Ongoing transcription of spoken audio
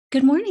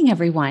Good morning,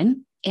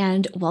 everyone,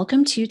 and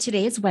welcome to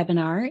today's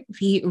webinar,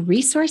 the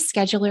Resource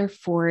Scheduler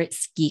for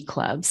Ski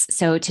Clubs.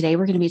 So today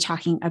we're going to be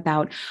talking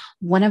about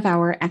one of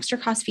our extra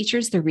cost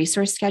features, the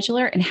Resource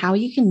Scheduler, and how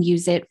you can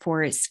use it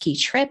for ski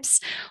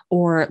trips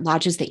or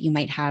lodges that you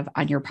might have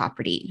on your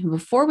property.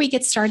 Before we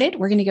get started,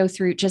 we're going to go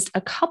through just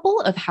a couple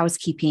of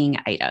housekeeping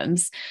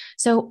items.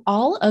 So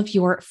all of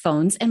your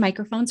phones and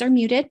microphones are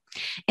muted.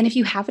 And if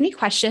you have any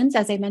questions,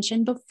 as I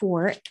mentioned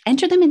before,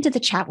 enter them into the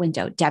chat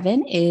window.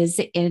 Devin is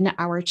in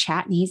our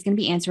chat and he's going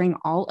to be answering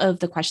all of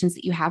the questions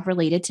that you have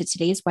related to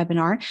today's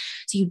webinar.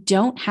 So you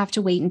don't have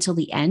to wait until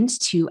the end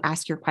to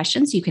ask your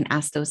questions. You can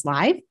ask those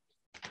live.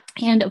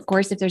 And of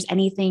course, if there's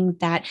anything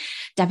that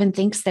Devin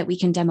thinks that we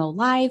can demo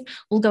live,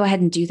 we'll go ahead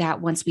and do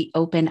that once we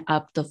open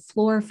up the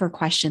floor for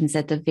questions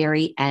at the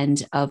very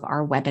end of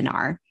our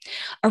webinar.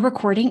 A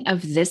recording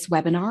of this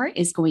webinar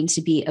is going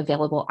to be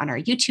available on our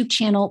YouTube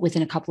channel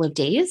within a couple of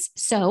days.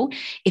 So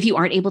if you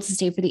aren't able to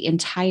stay for the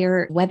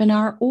entire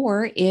webinar,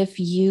 or if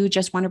you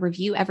just want to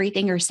review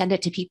everything or send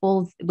it to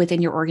people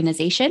within your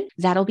organization,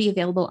 that'll be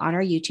available on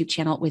our YouTube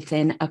channel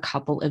within a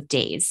couple of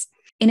days.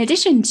 In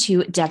addition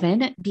to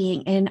Devin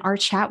being in our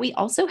chat, we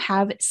also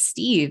have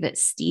Steve.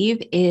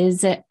 Steve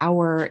is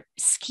our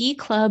ski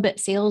club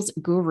sales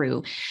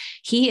guru.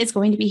 He is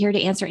going to be here to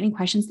answer any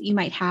questions that you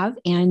might have,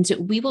 and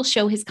we will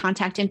show his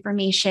contact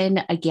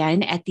information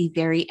again at the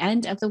very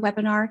end of the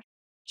webinar.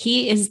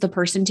 He is the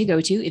person to go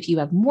to if you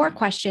have more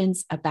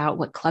questions about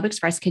what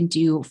ClubExpress can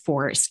do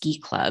for ski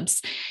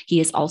clubs.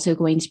 He is also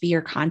going to be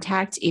your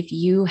contact if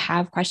you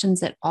have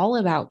questions at all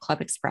about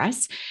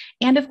ClubExpress.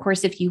 And of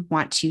course, if you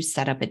want to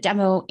set up a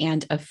demo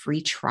and a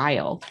free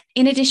trial.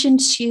 In addition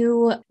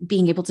to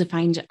being able to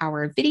find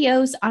our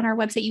videos on our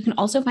website, you can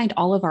also find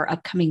all of our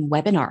upcoming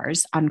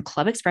webinars on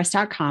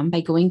clubexpress.com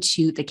by going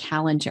to the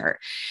calendar.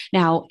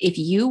 Now, if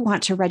you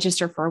want to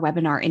register for a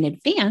webinar in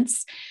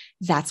advance,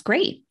 that's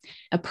great.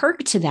 A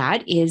perk to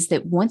that is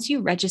that once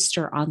you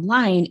register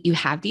online, you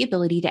have the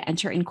ability to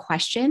enter in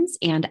questions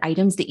and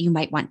items that you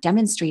might want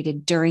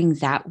demonstrated during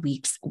that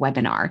week's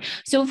webinar.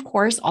 So of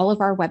course, all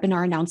of our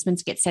webinar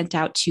announcements get sent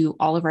out to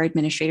all of our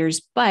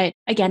administrators. But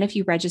again, if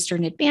you register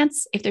in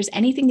advance, if there's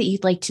anything that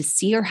you'd like to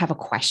see or have a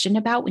question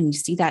about when you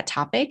see that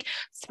topic,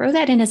 throw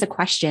that in as a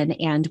question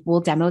and we'll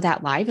demo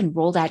that live and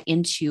roll that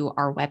into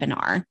our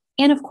webinar.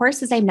 And of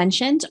course, as I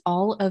mentioned,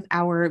 all of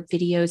our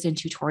videos and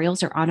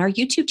tutorials are on our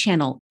YouTube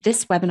channel.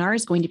 This webinar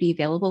is going to be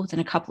available within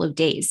a couple of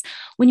days.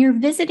 When you're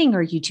visiting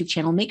our YouTube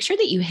channel, make sure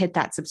that you hit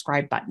that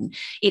subscribe button.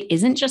 It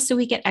isn't just so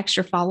we get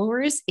extra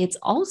followers, it's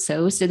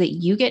also so that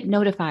you get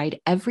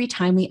notified every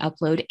time we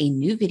upload a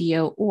new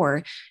video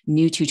or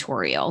new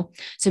tutorial.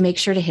 So make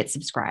sure to hit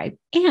subscribe.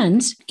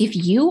 And if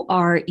you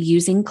are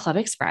using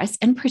ClubExpress,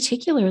 and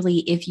particularly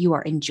if you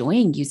are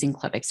enjoying using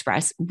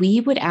ClubExpress,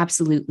 we would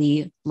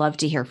absolutely love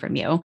to hear from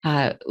you.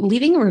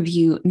 Leaving a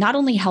review not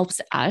only helps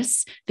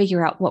us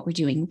figure out what we're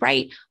doing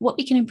right, what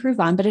we can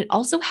improve on, but it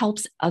also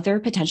helps other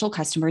potential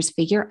customers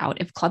figure out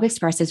if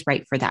ClubExpress is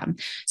right for them.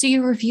 So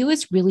your review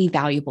is really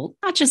valuable,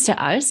 not just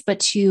to us, but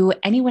to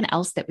anyone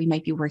else that we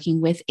might be working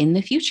with in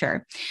the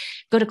future.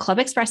 Go to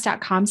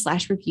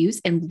clubexpress.com/reviews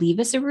and leave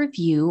us a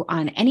review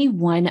on any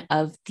one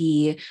of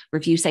the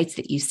review sites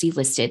that you see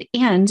listed.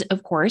 And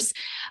of course,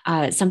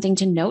 something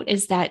to note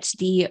is that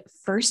the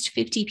first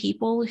 50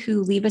 people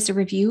who leave us a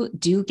review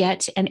do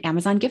get an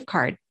Amazon gift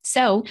card.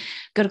 So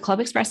go to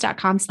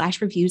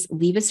clubexpress.com/reviews,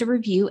 leave us a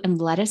review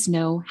and let us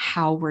know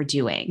how we're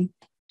doing.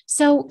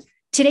 So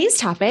today's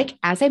topic,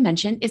 as I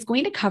mentioned, is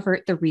going to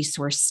cover the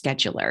Resource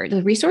Scheduler.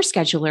 The Resource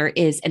Scheduler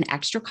is an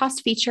extra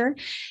cost feature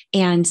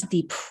and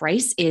the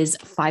price is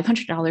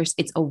 $500.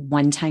 It's a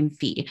one-time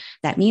fee.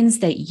 That means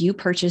that you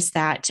purchase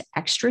that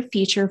extra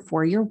feature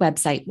for your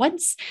website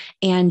once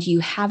and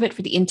you have it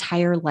for the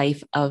entire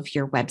life of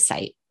your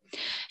website.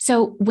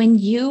 So when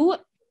you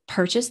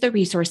purchase the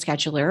Resource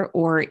Scheduler,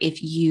 or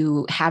if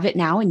you have it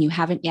now and you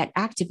haven't yet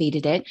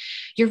activated it,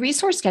 your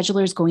Resource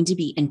Scheduler is going to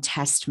be in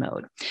test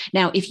mode.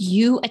 Now, if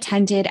you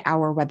attended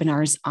our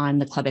webinars on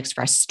the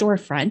ClubExpress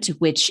storefront,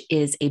 which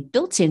is a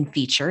built-in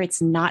feature,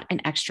 it's not an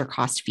extra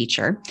cost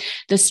feature,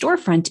 the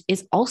storefront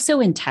is also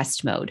in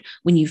test mode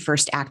when you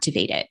first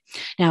activate it.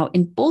 Now,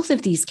 in both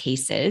of these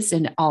cases,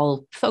 and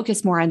I'll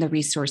focus more on the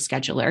Resource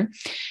Scheduler,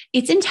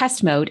 it's in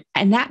test mode,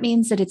 and that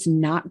means that it's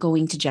not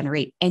going to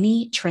generate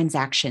any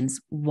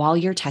transactions while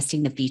you're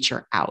testing the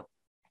feature out.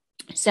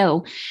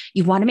 So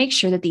you want to make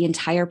sure that the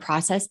entire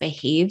process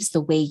behaves the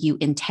way you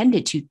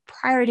intended to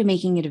prior to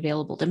making it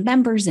available to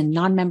members and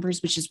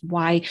non-members, which is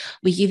why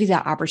we give you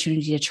that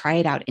opportunity to try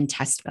it out in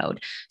test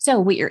mode. So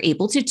what you're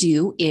able to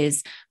do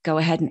is go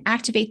ahead and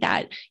activate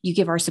that. You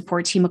give our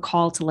support team a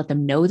call to let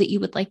them know that you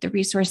would like the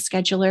resource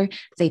scheduler.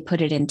 They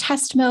put it in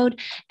test mode,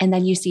 and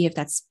then you see if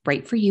that's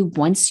right for you.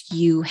 Once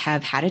you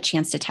have had a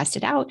chance to test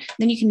it out,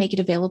 then you can make it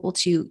available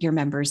to your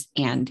members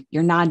and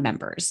your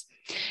non-members.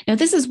 Now,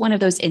 this is one of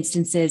those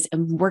instances,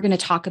 and we're going to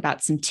talk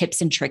about some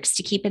tips and tricks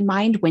to keep in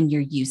mind when you're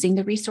using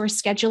the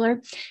resource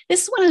scheduler.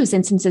 This is one of those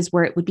instances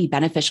where it would be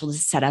beneficial to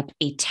set up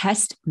a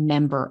test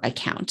member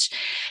account.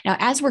 Now,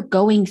 as we're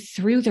going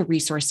through the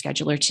resource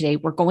scheduler today,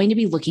 we're going to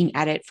be looking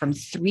at it from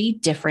 3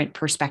 different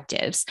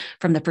perspectives: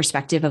 from the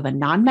perspective of a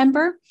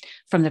non-member,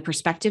 from the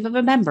perspective of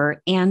a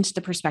member, and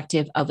the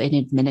perspective of an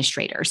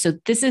administrator. So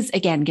this is,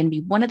 again, going to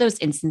be one of those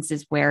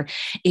instances where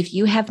if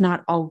you have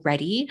not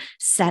already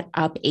set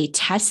up a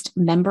test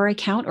member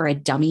account or a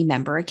dummy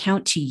member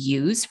account to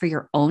use for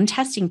your own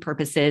testing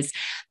purposes,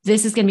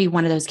 this is going to be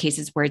one of those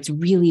cases where it's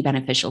really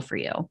beneficial for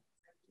you.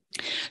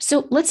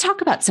 So let's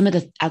talk about some of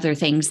the other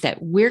things that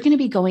we're going to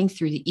be going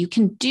through that you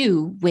can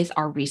do with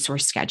our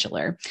resource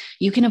scheduler.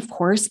 You can, of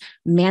course,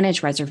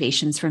 manage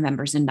reservations for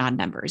members and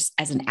non-members.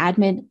 As an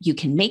admin, you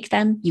can make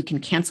them, you can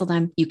cancel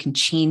them, you can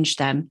change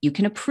them, you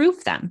can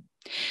approve them.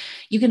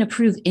 You can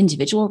approve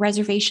individual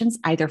reservations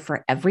either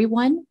for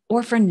everyone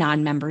or for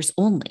non-members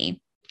only.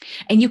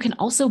 And you can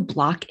also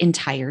block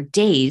entire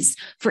days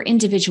for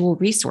individual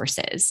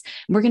resources.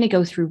 We're going to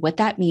go through what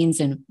that means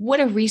and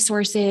what a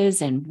resource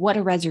is and what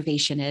a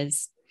reservation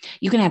is.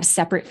 You can have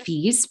separate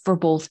fees for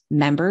both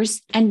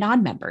members and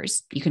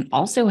non-members. You can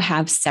also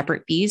have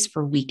separate fees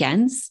for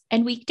weekends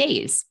and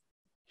weekdays.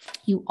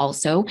 You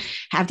also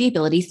have the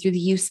ability, through the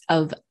use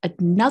of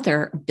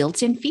another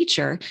built-in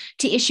feature,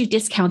 to issue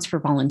discounts for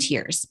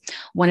volunteers.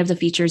 One of the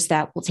features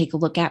that we'll take a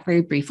look at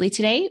very briefly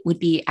today would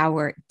be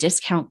our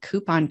discount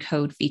coupon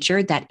code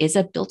feature. That is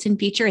a built-in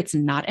feature. It's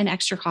not an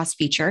extra cost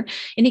feature,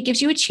 and it gives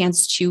you a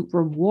chance to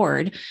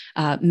reward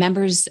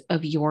members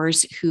of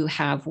yours who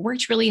have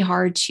worked really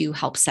hard to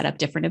help set up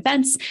different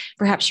events.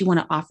 Perhaps you want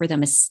to offer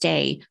them a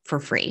stay for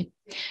free.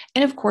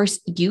 And of course,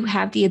 you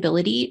have the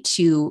ability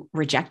to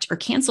reject or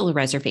cancel a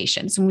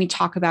reservation. So when we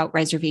talk about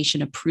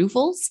reservation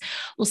approvals,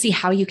 we'll see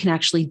how you can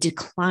actually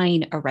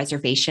decline a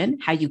reservation,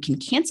 how you can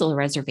cancel a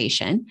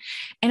reservation.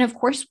 And of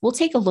course, we'll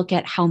take a look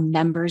at how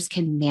members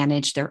can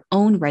manage their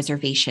own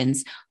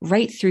reservations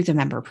right through the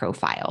member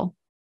profile.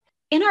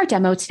 In our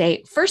demo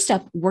today, first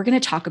up, we're going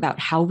to talk about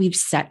how we've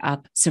set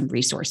up some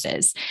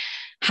resources,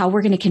 how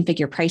we're going to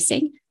configure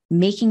pricing,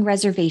 making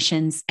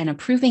reservations, and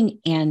approving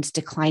and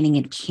declining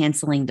and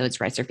canceling those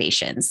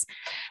reservations.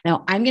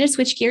 Now, I'm going to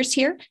switch gears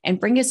here and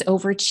bring us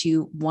over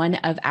to one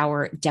of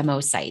our demo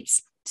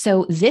sites.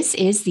 So this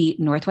is the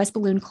Northwest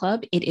Balloon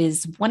Club. It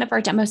is one of our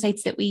demo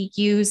sites that we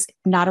use,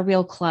 not a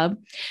real club.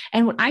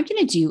 And what I'm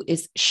going to do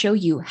is show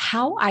you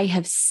how I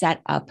have set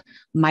up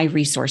my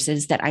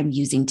resources that I'm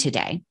using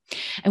today.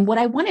 And what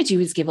I want to do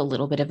is give a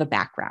little bit of a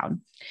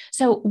background.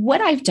 So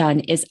what I've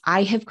done is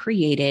I have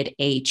created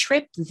a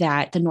trip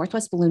that the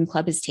Northwest Balloon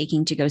Club is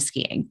taking to go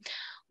skiing.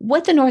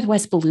 What the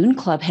Northwest Balloon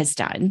Club has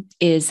done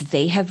is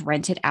they have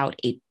rented out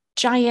a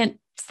giant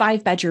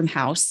 5-bedroom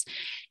house,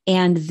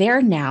 and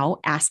they're now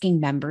asking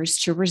members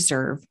to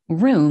reserve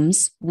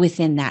rooms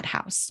within that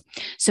house.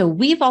 So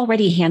we've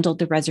already handled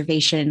the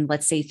reservation,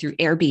 let's say through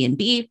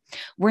Airbnb.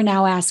 We're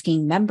now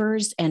asking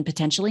members and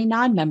potentially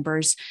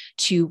non-members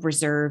to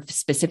reserve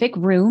specific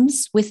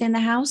rooms within the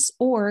house,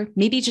 or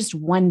maybe just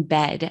one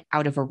bed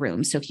out of a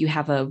room. So if you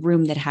have a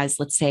room that has,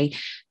 let's say,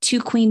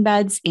 2 queen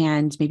beds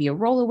and maybe a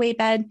rollaway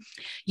bed,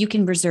 you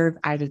can reserve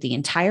either the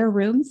entire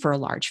room for a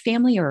large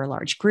family or a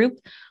large group,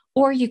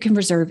 or you can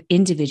reserve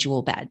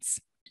individual beds.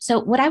 So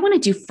what I want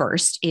to do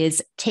first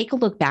is take a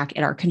look back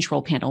at our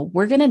control panel.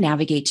 We're going to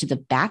navigate to the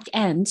back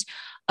end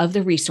of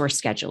the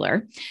resource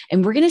scheduler,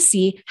 and we're going to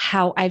see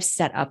how I've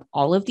set up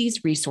all of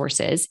these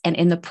resources. And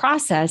in the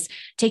process,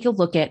 take a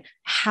look at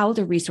how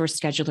the resource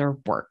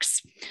scheduler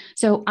works.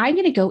 So I'm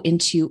going to go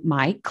into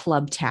my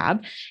club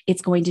tab.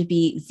 It's going to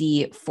be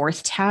the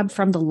 4th tab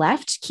from the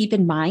left. Keep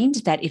in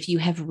mind that if you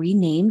have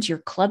renamed your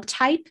club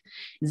type,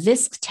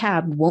 this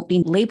tab won't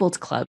be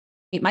labeled club.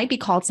 It might be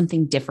called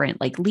something different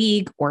like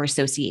league or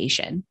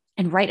association.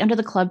 And right under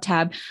the club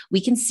tab, we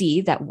can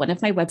see that one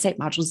of my website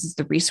modules is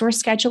the resource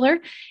scheduler,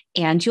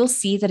 and you'll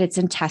see that it's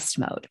in test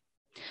mode.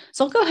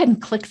 So I'll go ahead and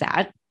click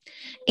that.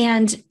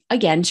 And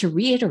again, to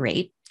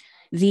reiterate,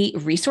 the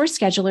resource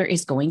scheduler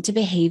is going to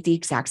behave the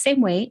exact same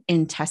way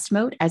in test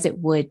mode as it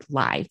would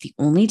live. The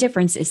only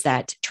difference is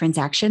that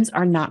transactions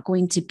are not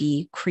going to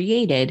be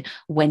created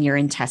when you're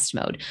in test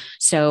mode.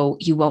 So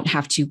you won't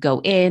have to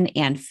go in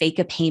and fake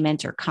a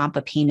payment or comp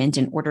a payment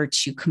in order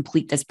to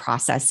complete this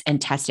process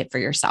and test it for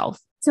yourself.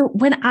 So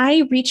when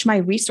I reach my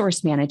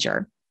resource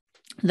manager,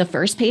 the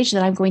first page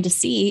that I'm going to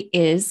see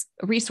is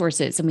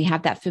resources, and we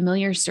have that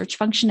familiar search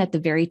function at the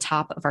very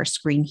top of our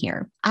screen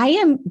here. I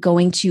am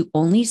going to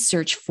only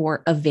search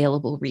for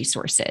available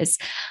resources.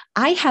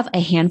 I have a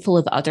handful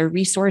of other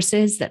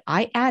resources that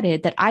I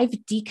added that I've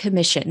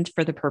decommissioned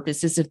for the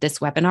purposes of this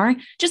webinar,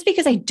 just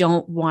because I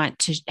don't want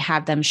to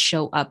have them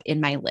show up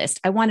in my list.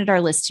 I wanted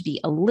our list to be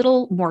a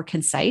little more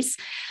concise.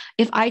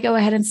 If I go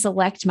ahead and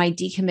select my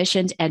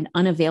decommissioned and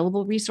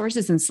unavailable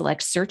resources and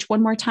select search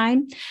one more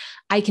time,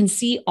 I can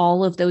see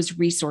all of those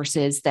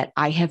resources that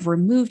I have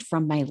removed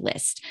from my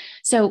list.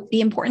 So the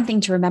important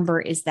thing to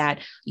remember is that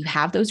you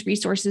have those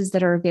resources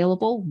that are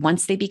available.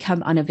 Once they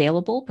become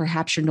unavailable,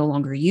 perhaps you're no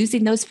longer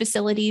using those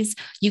facilities,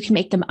 you can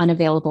make them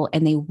unavailable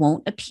and they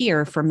won't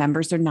appear for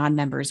members or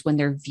non-members when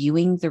they're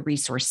viewing the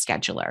resource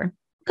scheduler.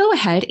 Go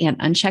ahead and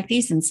uncheck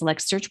these and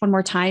select search one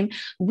more time.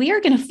 We are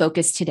going to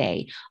focus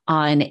today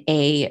on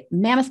a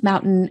Mammoth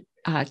Mountain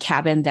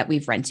cabin that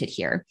we've rented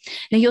here.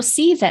 Now you'll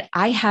see that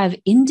I have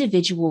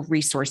individual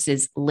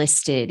resources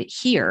listed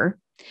here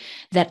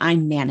that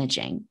I'm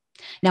managing.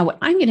 Now, what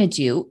I'm going to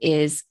do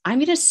is I'm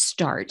going to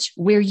start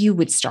where you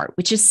would start,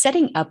 which is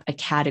setting up a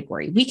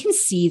category. We can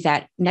see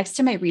that next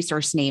to my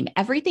resource name,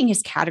 everything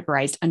is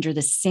categorized under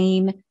the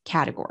same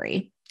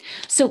category.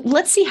 So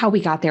let's see how we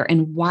got there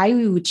and why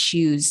we would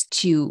choose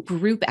to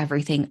group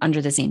everything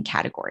under the same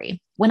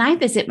category. When I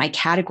visit my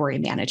category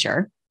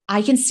manager,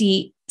 I can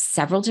see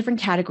several different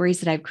categories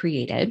that I've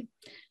created.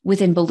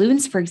 Within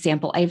balloons, for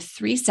example, I have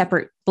 3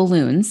 separate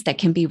balloons that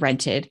can be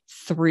rented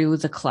through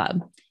the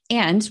club.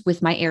 And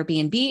with my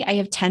Airbnb, I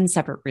have 10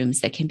 separate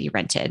rooms that can be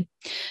rented.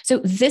 So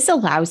this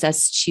allows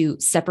us to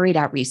separate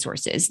out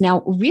resources.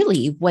 Now,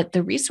 really what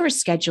the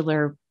resource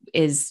scheduler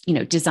is,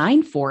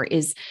 designed for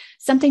is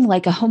something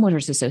like a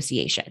homeowners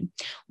association,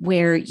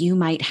 where you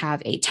might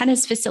have a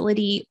tennis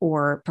facility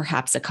or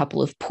perhaps a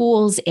couple of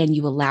pools, and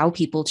you allow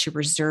people to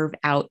reserve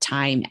out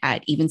time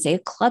at even, say, a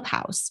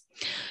clubhouse.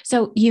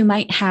 So you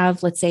might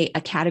have, let's say,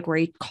 a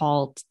category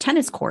called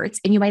tennis courts,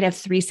 and you might have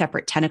 3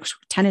 separate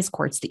tennis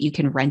courts that you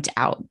can rent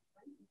out.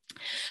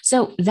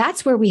 So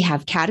that's where we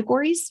have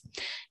categories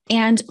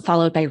and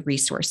followed by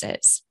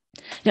resources.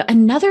 Now,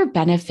 another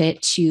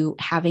benefit to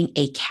having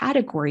a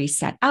category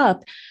set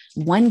up,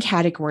 one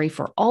category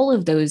for all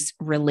of those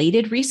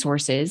related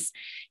resources,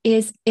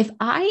 is if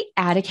I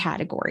add a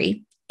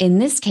category, in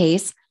this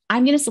case,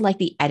 I'm going to select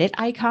the edit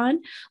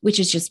icon, which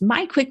is just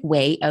my quick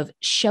way of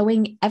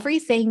showing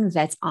everything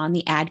that's on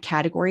the add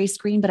category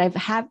screen, but I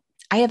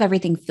have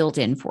everything filled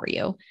in for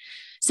you.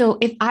 So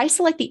if I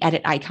select the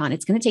edit icon,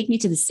 it's going to take me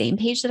to the same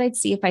page that I'd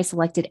see if I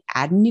selected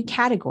add a new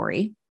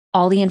category.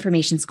 All the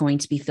information is going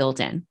to be filled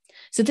in.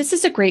 So this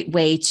is a great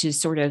way to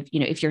sort of,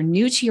 if you're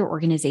new to your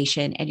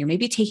organization and you're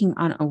maybe taking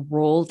on a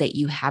role that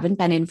you haven't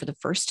been in for the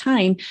first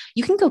time,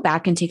 you can go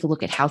back and take a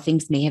look at how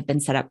things may have been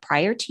set up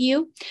prior to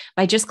you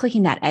by just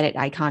clicking that edit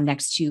icon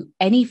next to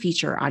any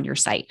feature on your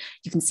site.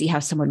 You can see how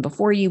someone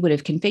before you would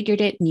have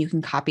configured it, and you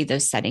can copy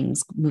those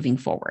settings moving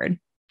forward.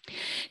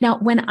 Now,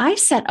 when I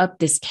set up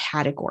this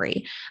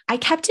category, I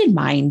kept in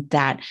mind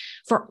that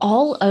for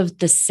all of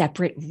the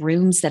separate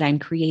rooms that I'm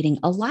creating,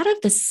 a lot of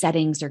the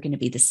settings are going to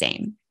be the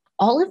same.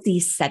 All of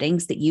these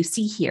settings that you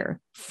see here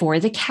for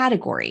the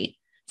category,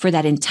 for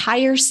that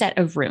entire set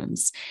of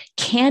rooms,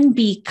 can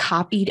be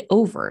copied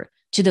over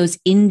to those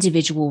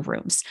individual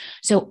rooms.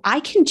 So I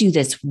can do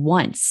this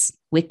once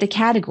with the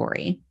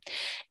category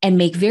and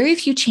make very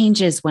few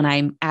changes when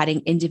I'm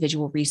adding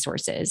individual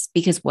resources,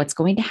 because what's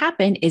going to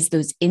happen is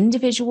those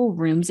individual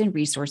rooms and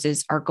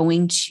resources are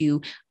going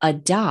to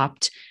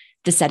adopt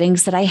the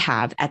settings that I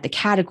have at the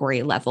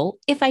category level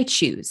if I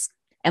choose.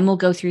 And we'll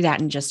go through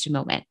that in just a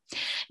moment.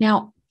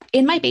 Now,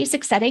 in my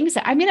basic settings,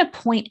 I'm going to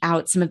point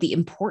out some of the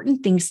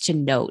important things to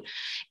note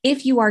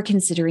if you are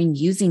considering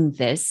using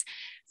this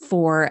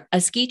for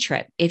a ski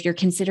trip, if you're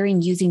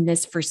considering using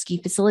this for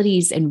ski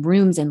facilities and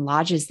rooms and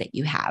lodges that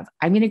you have.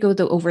 I'm going to go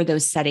over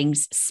those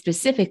settings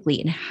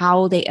specifically and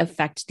how they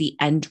affect the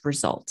end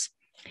result.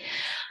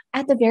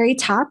 At the very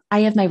top, I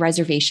have my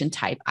reservation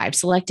type. I've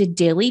selected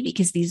daily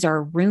because these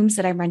are rooms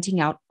that I'm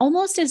renting out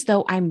almost as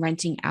though I'm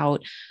renting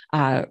out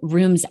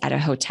rooms at a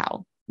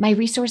hotel. My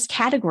resource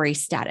category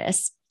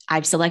status,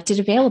 I've selected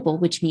available,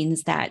 which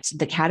means that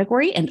the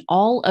category and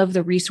all of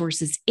the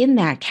resources in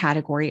that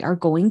category are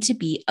going to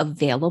be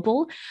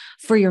available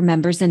for your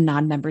members and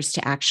non-members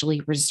to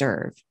actually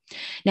reserve.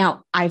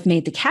 Now, I've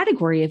made the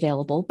category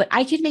available, but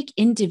I can make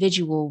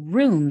individual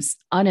rooms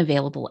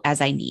unavailable as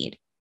I need.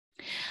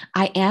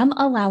 I am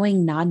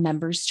allowing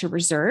non-members to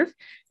reserve.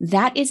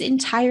 That is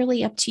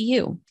entirely up to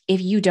you.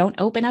 If you don't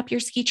open up your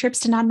ski trips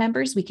to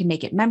non-members, we can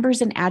make it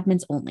members and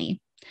admins only.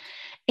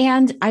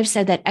 And I've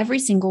said that every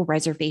single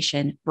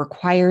reservation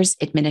requires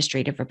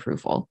administrative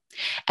approval.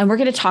 And we're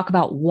going to talk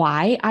about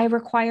why I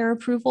require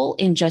approval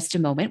in just a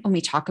moment when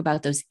we talk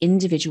about those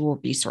individual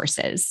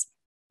resources.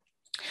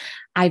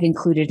 I've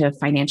included a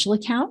financial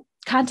account,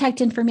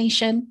 contact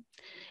information,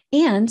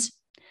 and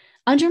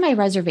under my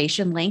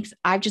reservation length,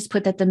 I've just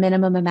put that the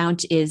minimum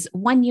amount is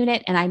 1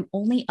 unit, and I'm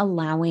only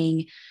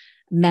allowing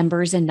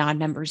members and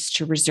non-members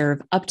to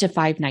reserve up to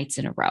 5 nights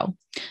in a row.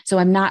 So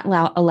I'm not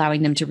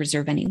allowing them to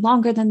reserve any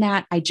longer than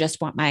that. I just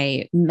want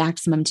my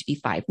maximum to be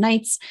 5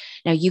 nights.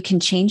 Now you can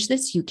change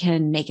this. You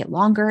can make it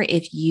longer.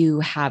 If you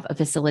have a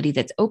facility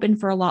that's open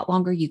for a lot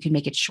longer, you can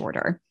make it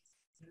shorter.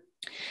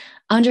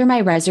 Under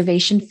my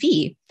reservation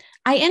fee,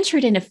 I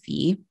entered in a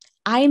fee.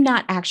 I'm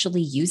not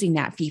actually using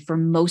that fee for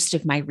most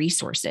of my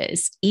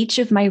resources. Each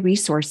of my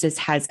resources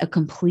has a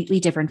completely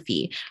different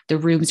fee. The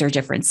rooms are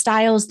different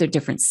styles, they're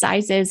different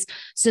sizes.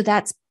 So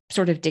that's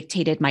sort of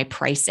dictated my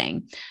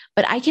pricing.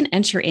 But I can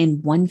enter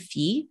in one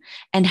fee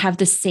and have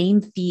the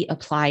same fee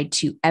applied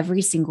to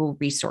every single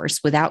resource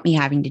without me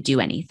having to do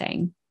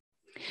anything.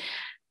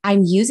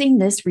 I'm using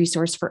this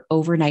resource for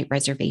overnight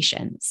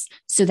reservations.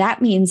 So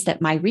that means that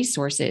my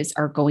resources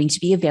are going to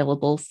be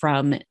available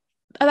from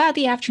about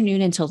the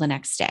afternoon until the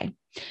next day.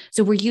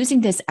 So we're using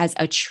this as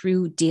a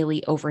true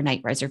daily overnight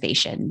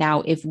reservation.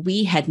 Now, if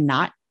we had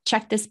not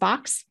checked this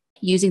box,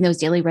 using those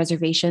daily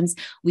reservations,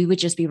 we would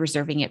just be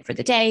reserving it for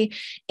the day,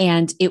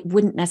 and it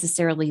wouldn't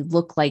necessarily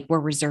look like we're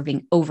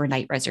reserving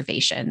overnight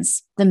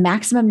reservations. The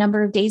maximum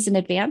number of days in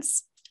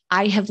advance,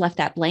 I have left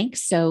that blank.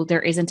 So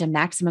there isn't a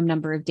maximum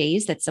number of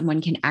days that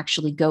someone can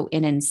actually go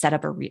in and set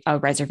up a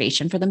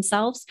reservation for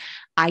themselves.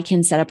 I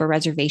can set up a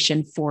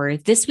reservation for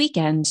this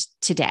weekend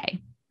today.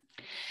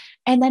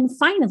 And then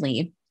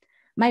finally,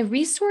 my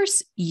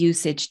resource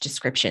usage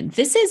description.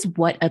 This is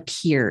what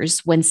appears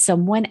when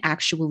someone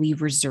actually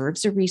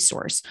reserves a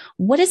resource.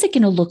 What is it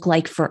going to look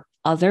like for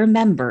other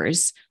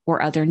members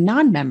or other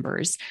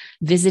non-members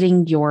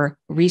visiting your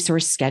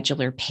resource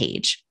scheduler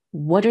page?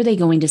 What are they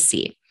going to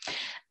see?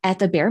 At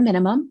the bare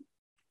minimum,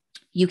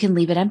 you can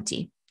leave it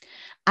empty.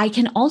 I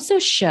can also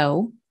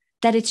show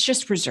that it's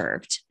just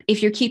reserved.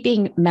 If you're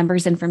keeping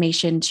members'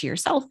 information to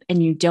yourself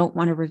and you don't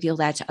want to reveal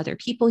that to other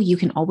people, you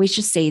can always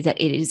just say that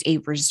it is a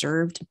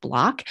reserved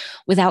block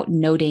without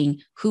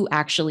noting who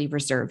actually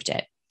reserved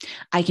it.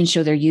 I can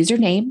show their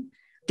username,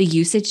 the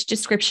usage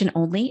description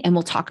only, and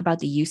we'll talk about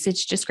the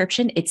usage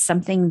description. It's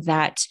something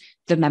that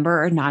the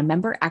member or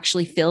non-member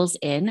actually fills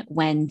in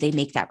when they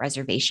make that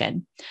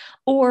reservation,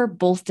 or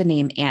both the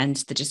name and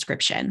the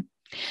description.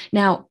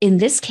 Now, in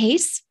this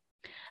case,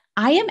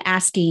 I am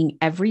asking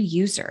every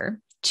user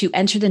to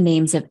enter the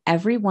names of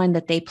everyone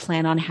that they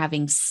plan on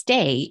having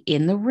stay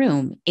in the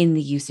room in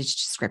the usage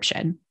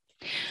description.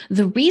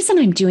 The reason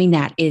I'm doing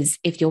that is,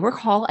 if you'll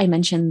recall, I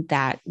mentioned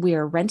that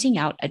we're renting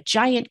out a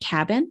giant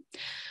cabin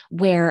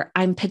where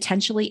I'm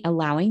potentially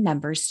allowing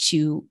members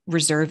to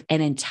reserve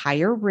an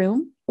entire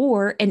room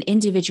or an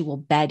individual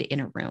bed in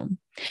a room.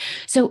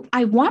 So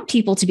I want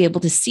people to be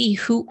able to see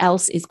who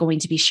else is going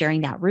to be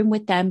sharing that room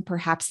with them.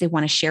 Perhaps they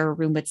want to share a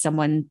room with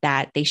someone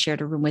that they shared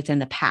a room with in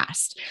the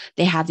past.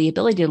 They have the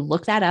ability to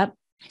look that up,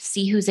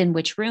 see who's in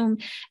which room,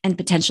 and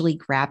potentially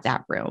grab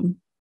that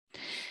room.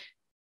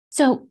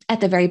 So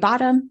at the very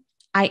bottom,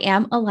 I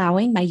am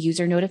allowing my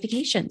user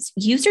notifications.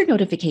 User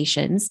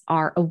notifications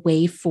are a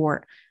way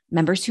for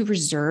members who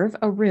reserve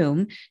a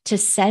room to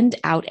send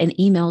out an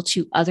email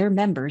to other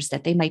members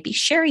that they might be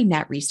sharing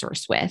that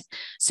resource with.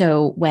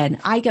 So when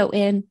I go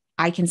in,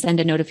 I can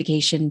send a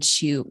notification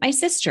to my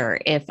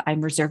sister if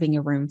I'm reserving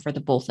a room for the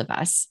both of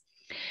us.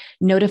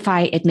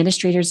 Notify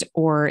administrators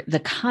or the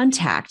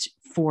contact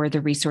for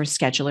the resource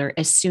scheduler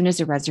as soon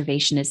as a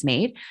reservation is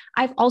made.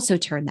 I've also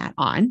turned that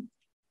on.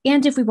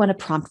 And if we want to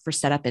prompt for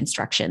setup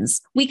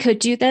instructions, we could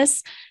do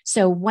this.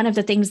 So one of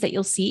the things that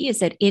you'll see is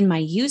that in my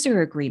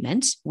user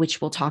agreement,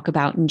 which we'll talk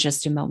about in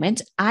just a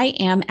moment, I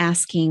am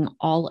asking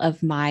all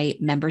of my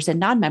members and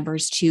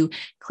non-members to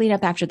clean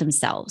up after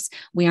themselves.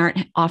 We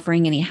aren't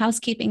offering any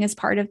housekeeping as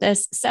part of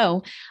this.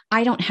 So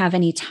I don't have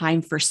any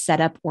time for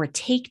setup or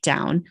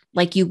takedown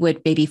like you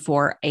would maybe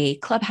for a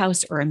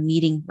clubhouse or a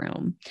meeting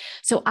room.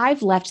 So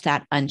I've left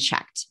that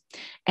unchecked.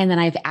 And then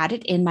I've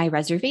added in my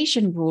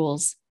reservation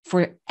rules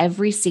for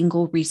every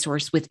single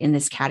resource within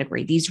this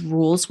category. These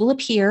rules will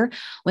appear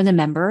when the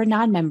member or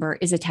non-member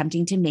is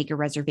attempting to make a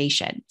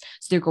reservation.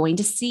 So they're going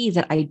to see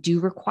that I do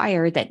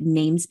require that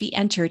names be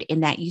entered in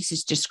that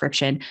usage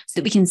description so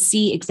that we can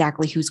see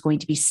exactly who's going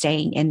to be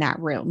staying in that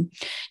room.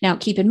 Now,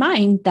 keep in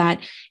mind that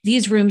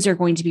these rooms are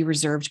going to be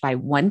reserved by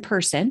one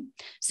person.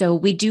 So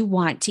we do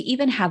want to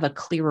even have a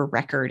clearer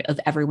record of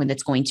everyone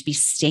that's going to be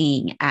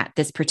staying at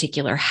this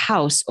particular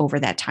house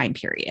over that time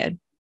period.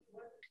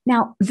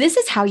 Now, this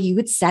is how you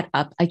would set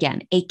up,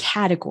 again, a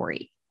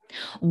category.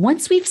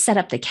 Once we've set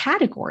up the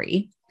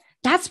category,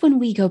 that's when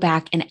we go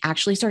back and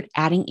actually start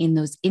adding in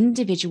those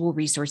individual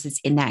resources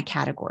in that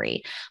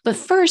category. But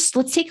first,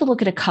 let's take a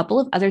look at a couple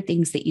of other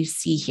things that you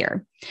see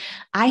here.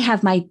 I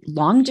have my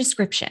long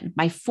description,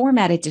 my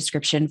formatted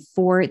description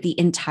for the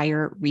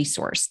entire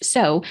resource.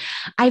 So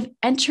I've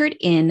entered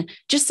in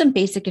just some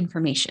basic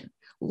information,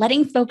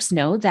 letting folks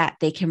know that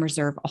they can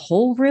reserve a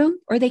whole room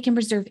or they can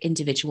reserve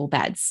individual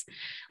beds,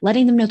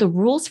 letting them know the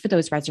rules for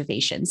those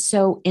reservations.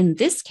 So in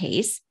this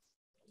case,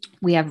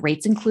 we have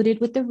rates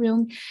included with the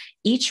room.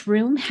 Each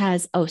room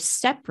has a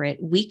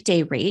separate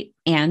weekday rate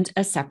and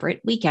a separate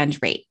weekend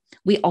rate.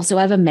 We also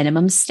have a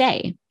minimum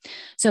stay.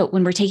 So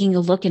when we're taking a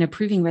look and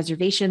approving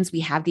reservations, we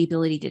have the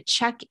ability to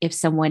check if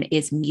someone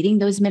is meeting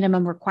those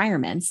minimum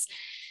requirements.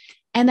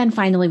 And then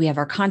finally, we have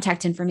our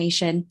contact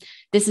information.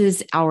 This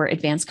is our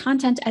advanced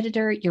content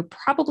editor. You're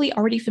probably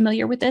already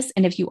familiar with this.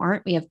 And if you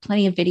aren't, we have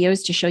plenty of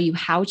videos to show you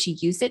how to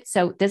use it.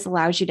 So this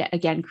allows you to,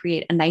 again,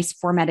 create a nice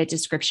formatted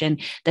description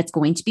that's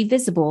going to be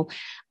visible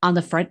on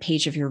the front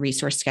page of your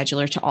resource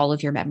scheduler to all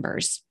of your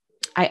members.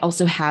 I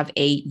also have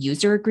a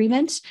user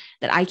agreement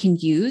that I can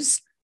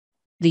use.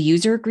 The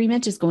user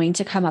agreement is going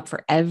to come up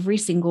for every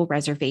single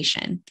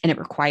reservation, and it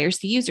requires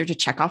the user to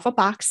check off a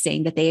box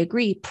saying that they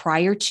agree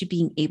prior to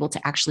being able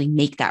to actually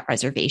make that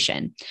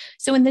reservation.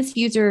 So in this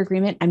user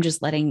agreement, I'm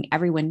just letting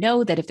everyone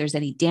know that if there's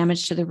any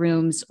damage to the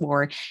rooms,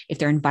 or if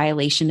they're in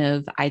violation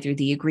of either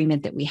the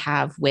agreement that we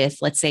have with,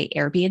 let's say,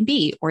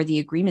 Airbnb, or the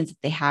agreement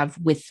that they have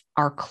with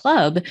our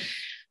club,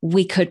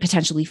 we could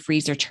potentially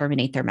freeze or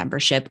terminate their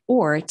membership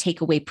or take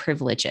away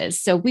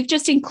privileges. So we've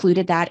just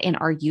included that in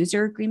our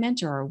user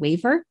agreement or our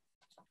waiver.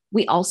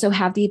 We also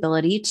have the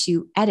ability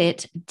to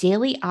edit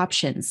daily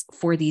options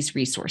for these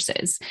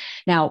resources.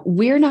 Now,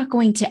 we're not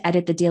going to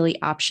edit the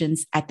daily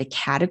options at the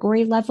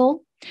category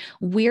level.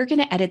 We're going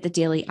to edit the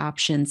daily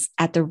options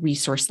at the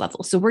resource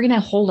level. So we're going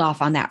to hold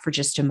off on that for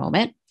just a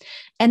moment.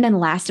 And then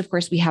last, of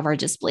course, we have our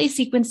display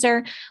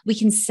sequencer. We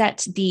can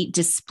set the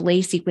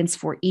display sequence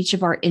for each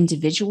of our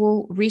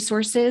individual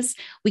resources.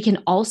 We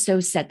can also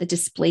set the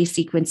display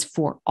sequence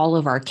for all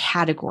of our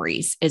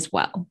categories as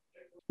well.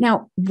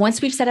 Now,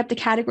 once we've set up the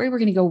category, we're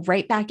going to go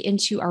right back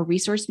into our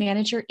resource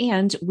manager,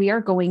 and we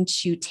are going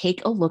to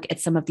take a look at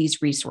some of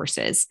these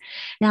resources.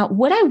 Now,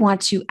 what I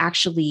want to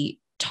actually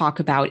talk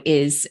about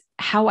is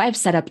how I've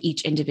set up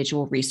each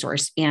individual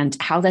resource and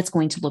how that's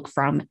going to look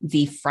from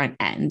the front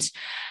end.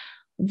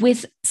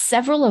 With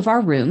several of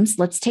our rooms,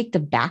 let's take the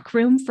back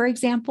room, for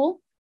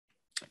example.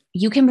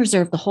 You can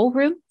reserve the whole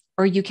room,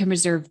 or you can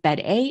reserve bed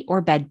A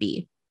or bed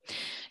B.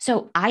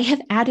 So I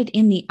have added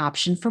in the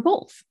option for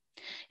both.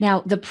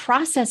 Now, the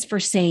process for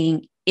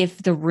saying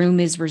if the room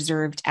is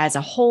reserved as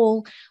a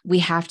whole, we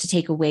have to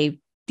take away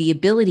the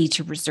ability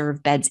to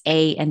reserve beds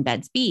A and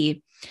beds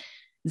B.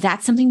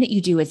 That's something that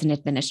you do as an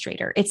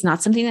administrator. It's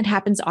not something that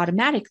happens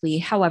automatically.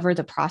 However,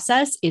 the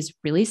process is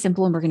really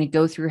simple, and we're going to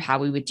go through how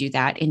we would do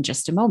that in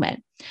just a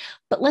moment.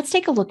 But let's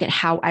take a look at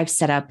how I've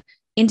set up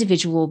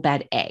individual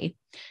bed A.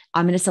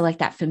 I'm going to select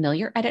that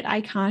familiar edit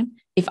icon.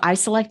 If I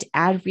select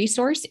add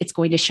resource, it's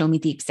going to show me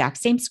the exact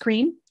same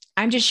screen.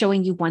 I'm just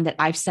showing you one that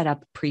I've set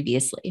up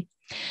previously.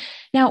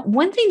 Now,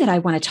 one thing that I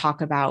want to talk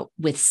about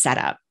with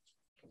setup,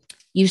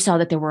 you saw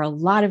that there were a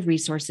lot of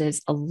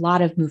resources, a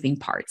lot of moving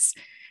parts.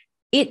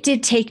 It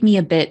did take me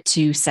a bit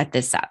to set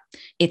this up.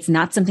 It's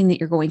not something that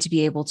you're going to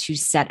be able to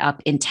set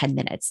up in 10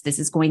 minutes. This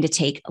is going to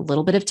take a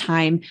little bit of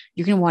time.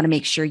 You're going to want to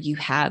make sure you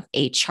have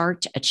a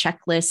chart, a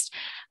checklist.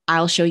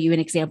 I'll show you an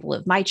example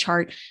of my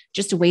chart,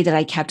 just a way that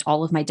I kept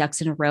all of my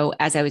ducks in a row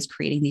as I was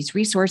creating these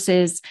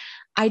resources.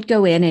 I'd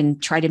go in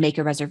and try to make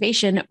a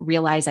reservation,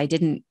 realize I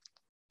didn't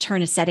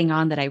turn a setting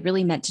on that I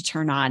really meant to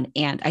turn on,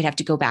 and I'd have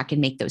to go back and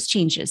make those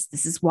changes.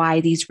 This is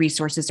why these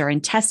resources are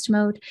in test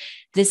mode.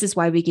 This is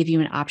why we give you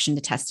an option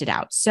to test it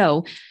out.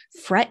 So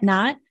fret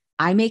not.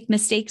 I make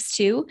mistakes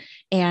too,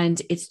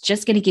 and it's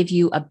just going to give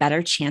you a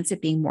better chance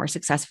at being more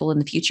successful in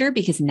the future,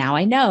 because now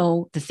I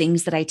know the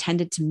things that I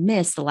tended to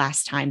miss the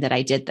last time that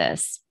I did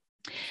this.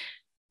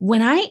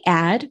 When I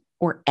add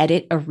or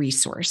edit a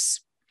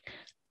resource,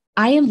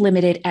 I am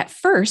limited at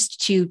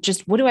first to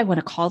just, what do I want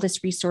to call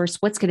this resource?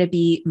 What's going to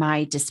be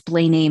my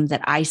display name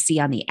that I see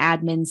on the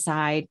admin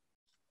side?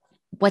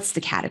 What's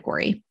the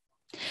category?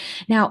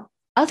 Now,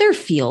 other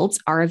fields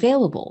are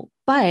available,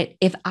 but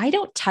if I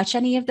don't touch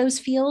any of those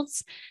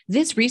fields,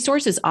 this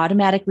resource is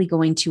automatically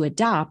going to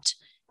adopt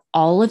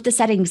all of the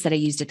settings that I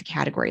used at the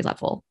category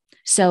level.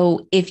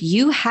 So if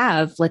you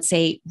have, let's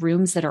say,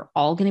 rooms that are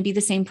all going to be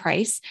the same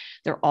price,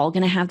 they're all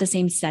going to have the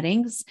same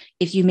settings.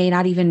 If you may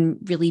not even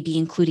really be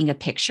including a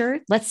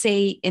picture, let's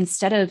say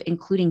instead of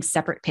including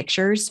separate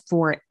pictures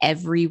for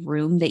every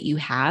room that you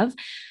have,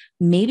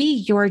 maybe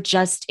you're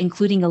just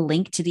including a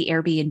link to the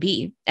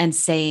Airbnb and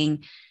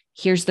saying,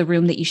 here's the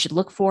room that you should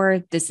look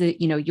for. This is,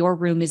 your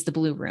room is the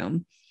blue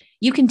room.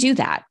 You can do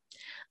that.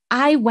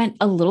 I went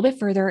a little bit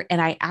further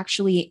and I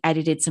actually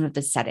edited some of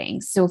the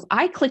settings. So if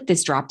I click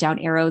this drop-down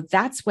arrow,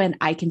 that's when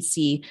I can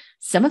see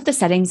some of the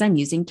settings I'm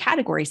using,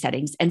 category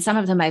settings, and some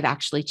of them I've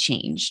actually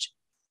changed.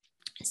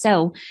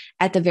 So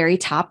at the very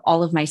top,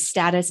 all of my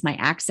status, my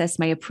access,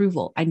 my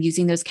approval, I'm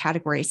using those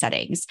category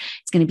settings.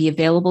 It's going to be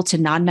available to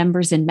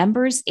non-members and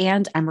members,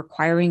 and I'm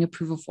requiring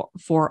approval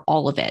for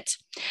all of it.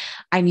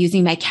 I'm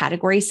using my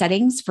category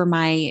settings for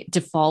my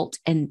default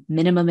and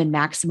minimum and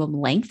maximum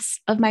lengths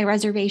of my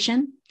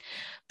reservation.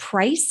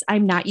 Price,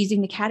 I'm not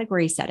using the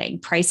category setting.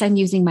 Price, I'm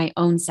using my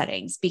own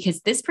settings,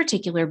 because this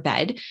particular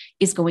bed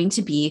is going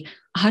to be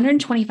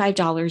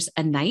 $125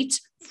 a night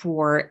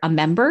for a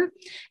member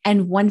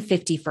and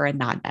 $150 for a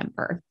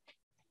non-member.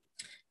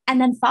 And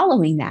then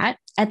following that,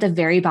 at the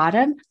very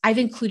bottom, I've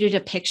included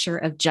a picture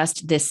of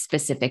just this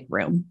specific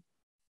room.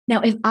 Now,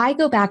 if I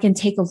go back and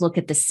take a look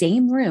at the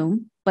same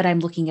room, but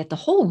I'm looking at the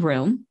whole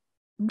room,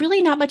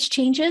 really not much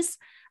changes.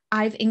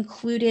 I've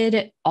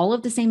included all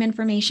of the same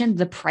information.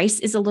 The price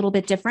is a little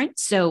bit different.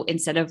 So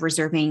instead of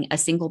reserving a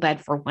single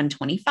bed for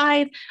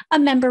 $125, a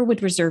member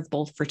would reserve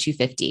both for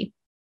 $250.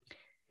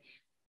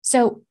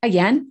 So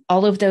again,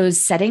 all of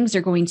those settings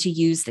are going to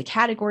use the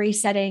category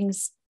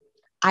settings.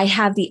 I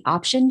have the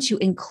option to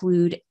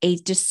include a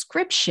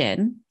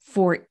description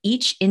for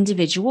each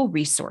individual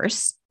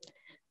resource.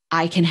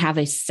 I can have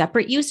a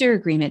separate user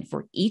agreement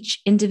for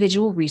each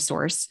individual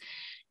resource.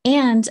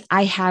 And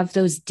I have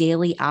those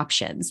daily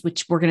options,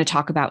 which we're going to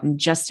talk about in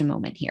just a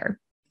moment here.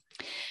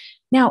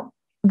 Now,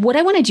 what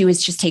I want to do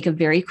is just take a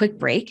very quick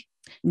break.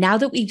 Now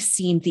that we've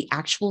seen the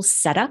actual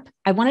setup,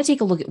 I want to take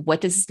a look at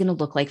what this is going to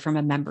look like from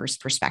a member's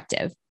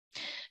perspective.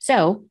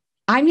 So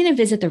I'm going to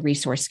visit the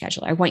resource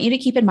scheduler. I want you to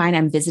keep in mind,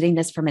 I'm visiting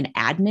this from an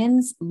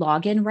admin's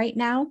login right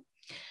now.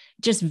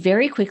 Just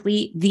very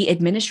quickly, the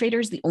administrator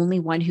is the only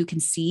one who can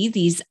see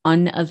these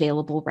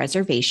unavailable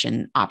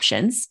reservation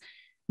options.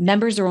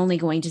 Members are only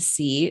going to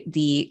see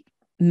the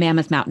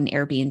Mammoth Mountain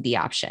Airbnb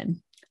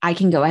option. I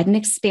can go ahead and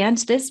expand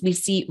this. We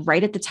see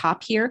right at the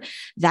top here,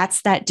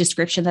 that's that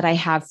description that I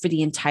have for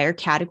the entire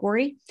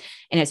category,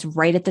 and it's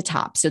right at the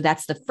top. So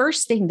that's the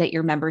first thing that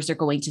your members are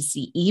going to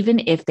see,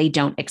 even if they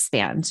don't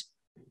expand.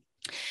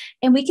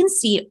 And we can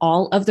see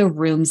all of the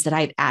rooms that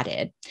I've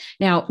added.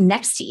 Now,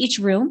 next to each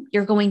room,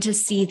 you're going to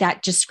see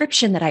that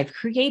description that I've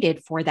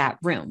created for that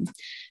room.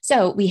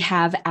 So we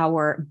have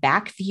our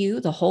back view,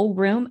 the whole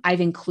room.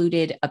 I've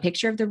included a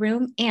picture of the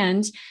room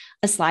and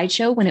a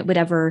slideshow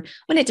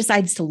when it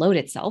decides to load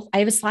itself. I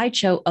have a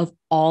slideshow of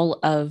all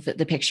of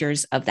the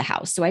pictures of the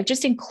house. So I've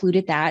just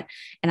included that,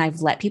 and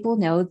I've let people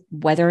know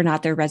whether or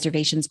not their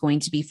reservation is going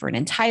to be for an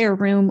entire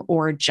room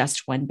or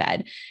just one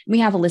bed. We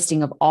have a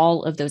listing of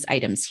all of those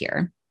items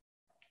here.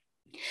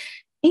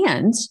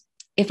 And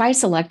if I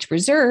select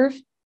reserve,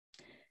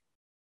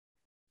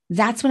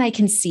 that's when I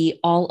can see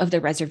all of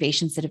the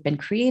reservations that have been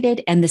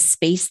created and the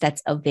space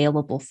that's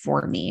available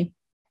for me.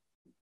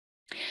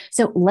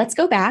 So let's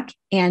go back,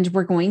 and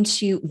we're going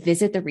to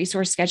visit the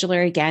resource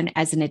scheduler again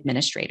as an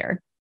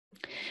administrator.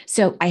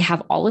 So I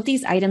have all of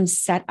these items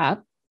set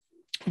up.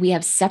 We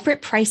have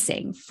separate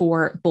pricing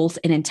for both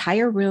an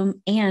entire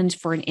room and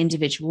for an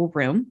individual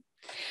room.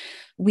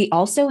 We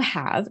also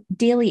have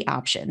daily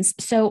options.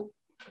 So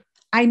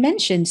I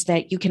mentioned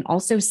that you can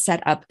also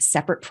set up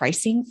separate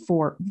pricing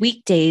for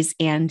weekdays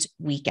and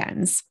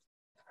weekends.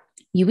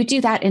 You would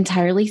do that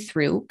entirely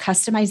through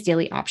customized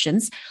daily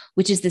options,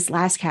 which is this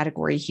last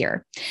category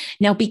here.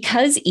 Now,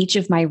 because each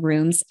of my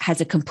rooms has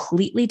a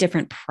completely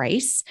different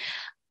price,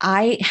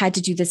 I had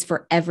to do this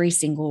for every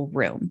single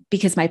room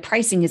because my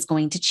pricing is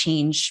going to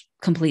change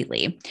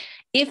completely.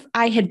 If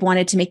I had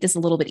wanted to make this a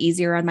little bit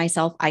easier on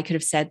myself, I could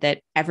have said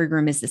that every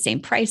room is the same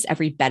price,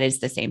 every bed is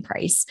the same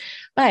price.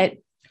 But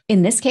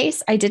in this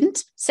case, I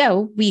didn't.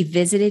 So we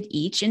visited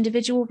each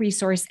individual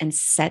resource and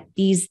set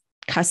these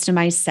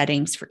customized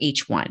settings for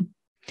each one.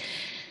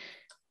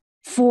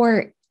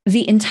 For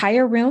the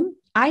entire room,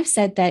 I've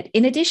said that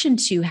in addition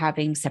to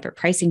having separate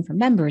pricing for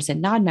members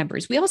and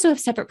non-members, we also have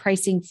separate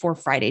pricing for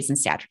Fridays and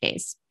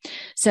Saturdays.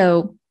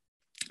 So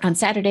on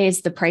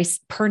Saturdays, the price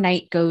per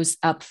night goes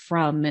up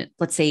from,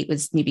 let's say it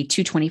was maybe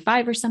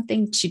 $225 or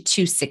something to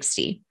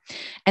 $260.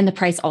 And the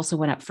price also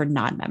went up for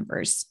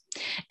non-members.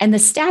 And the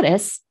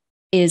status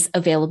is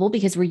available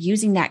because we're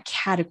using that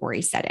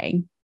category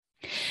setting.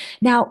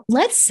 Now,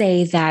 let's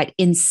say that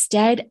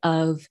instead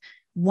of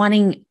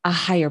wanting a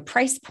higher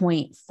price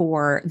point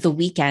for the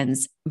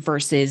weekends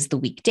versus the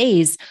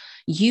weekdays,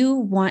 you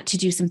want to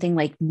do something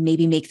like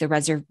maybe make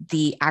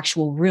the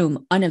actual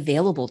room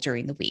unavailable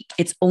during the week.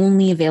 It's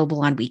only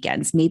available on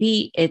weekends.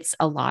 Maybe it's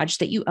a lodge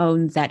that you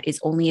own that is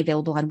only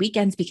available on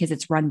weekends because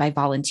it's run by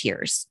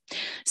volunteers.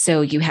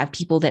 So you have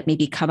people that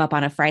maybe come up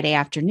on a Friday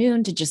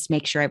afternoon to just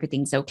make sure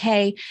everything's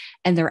okay,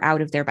 and they're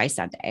out of there by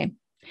Sunday.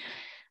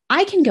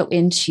 I can go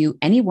into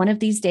any one of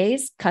these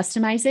days,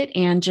 customize it,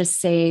 and just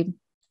say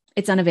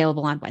it's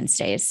unavailable on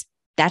Wednesdays.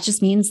 That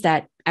just means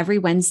that every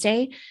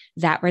Wednesday,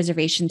 that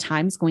reservation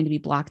time is going to be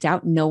blocked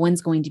out. No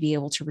one's going to be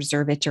able to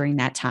reserve it during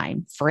that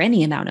time for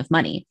any amount of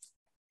money.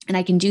 And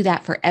I can do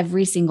that for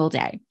every single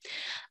day.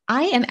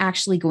 I am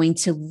actually going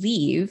to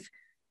leave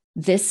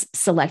this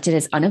selected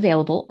as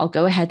unavailable. I'll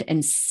go ahead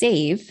and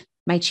save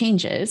my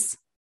changes.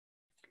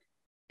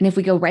 And if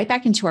we go right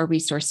back into our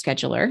resource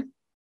scheduler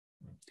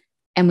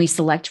and we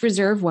select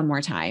reserve one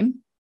more time,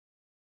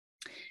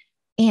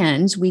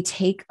 and we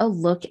take a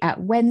look at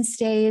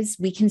Wednesdays,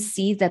 we can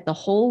see that the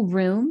whole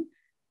room,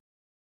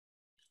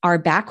 our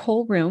back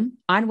whole room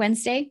on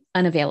Wednesday,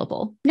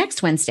 unavailable.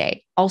 Next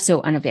Wednesday,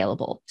 also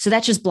unavailable. So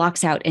that just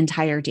blocks out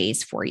entire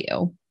days for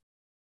you.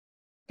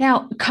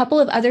 Now, a couple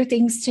of other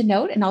things to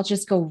note, and I'll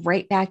just go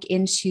right back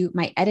into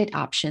my edit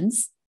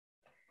options.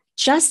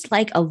 Just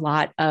like a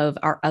lot of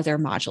our other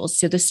modules.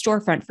 So the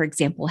storefront, for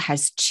example,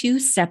 has two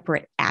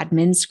separate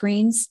admin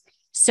screens.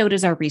 So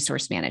does our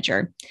resource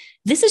manager.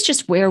 This is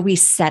just where we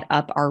set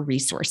up our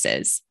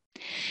resources.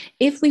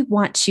 If we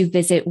want to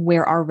visit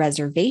where our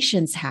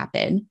reservations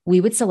happen,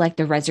 we would select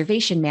the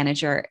Reservation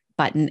Manager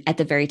button at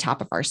the very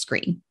top of our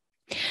screen.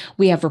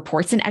 We have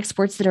reports and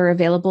exports that are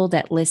available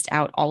that list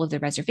out all of the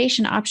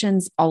reservation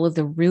options, all of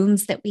the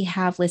rooms that we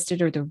have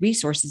listed, or the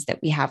resources that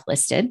we have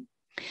listed.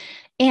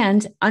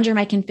 And under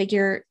my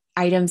configure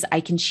items, I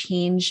can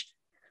change.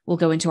 We'll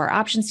go into our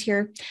options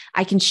here.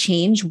 I can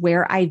change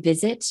where I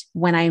visit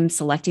when I'm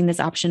selecting this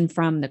option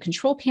from the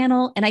control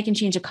panel, and I can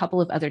change a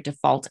couple of other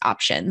default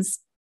options.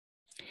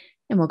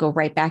 And we'll go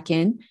right back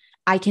in.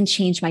 I can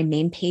change my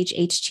main page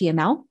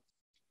HTML.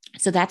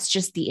 So that's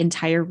just the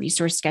entire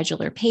resource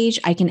scheduler page.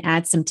 I can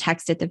add some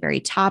text at the very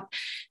top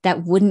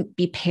that wouldn't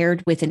be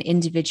paired with an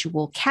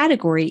individual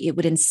category. It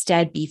would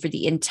instead be for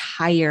the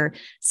entire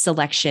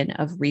selection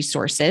of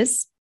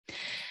resources.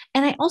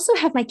 And I also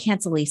have my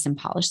cancellation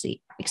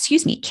policy. My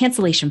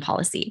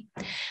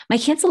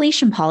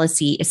cancellation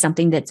policy is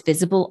something that's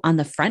visible on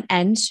the front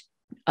end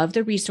of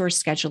the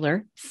resource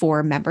scheduler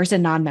for members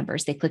and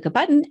non-members. They click a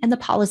button and the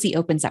policy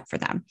opens up for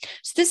them.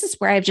 So this is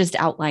where I've just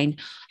outlined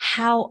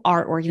how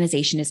our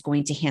organization is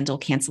going to handle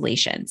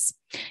cancellations.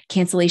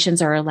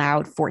 Cancellations are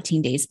allowed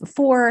 14 days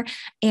before,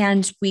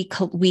 and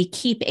we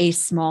keep a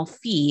small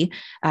fee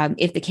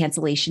if the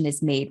cancellation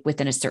is made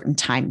within a certain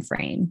time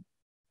frame.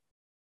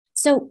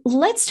 So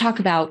let's talk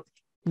about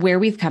where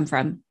we've come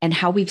from and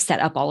how we've set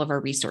up all of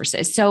our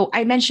resources. So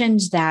I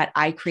mentioned that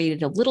I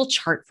created a little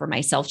chart for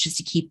myself just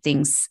to keep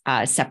things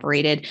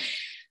separated.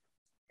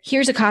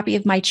 Here's a copy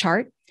of my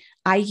chart.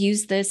 I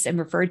use this and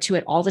referred to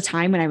it all the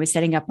time when I was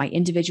setting up my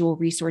individual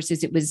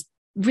resources. It was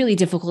really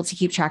difficult to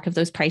keep track of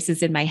those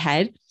prices in my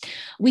head.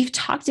 We've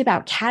talked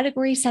about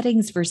category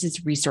settings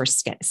versus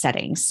resource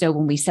settings. So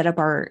when we set up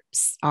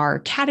our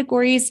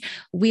categories,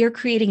 we are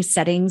creating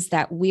settings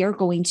that we are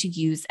going to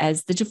use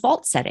as the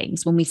default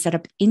settings. When we set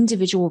up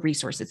individual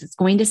resources, it's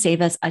going to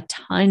save us a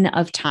ton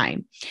of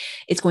time.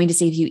 It's going to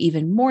save you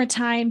even more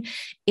time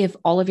if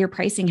all of your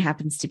pricing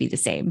happens to be the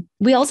same.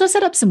 We also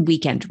set up some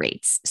weekend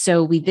rates.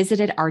 So we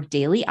visited our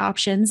daily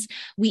options.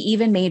 We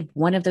even made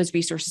one of those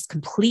resources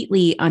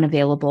completely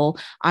unavailable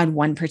on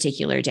one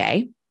particular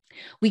day.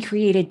 We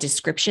created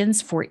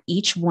descriptions for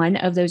each one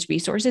of those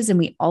resources, and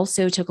we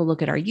also took a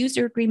look at our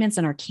user agreements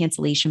and our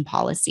cancellation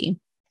policy.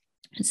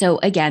 So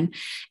again,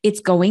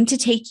 it's going to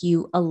take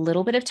you a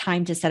little bit of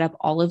time to set up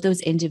all of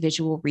those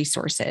individual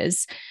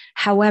resources.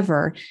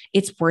 However,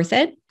 it's worth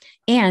it.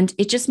 And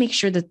it just makes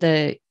sure that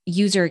the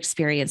user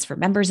experience for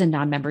members and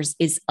non-members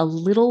is a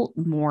little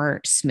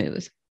more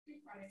smooth.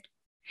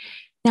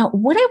 Now,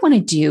 what I want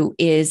to do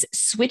is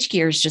switch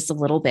gears just a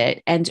little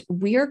bit, and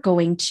we're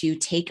going to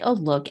take a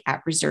look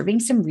at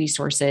reserving some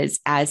resources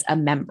as a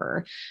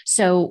member.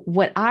 So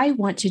what I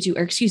want to do,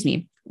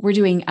 we're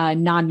doing a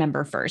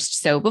non-member first.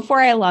 So before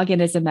I log in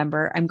as a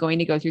member, I'm going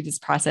to go through this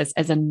process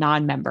as a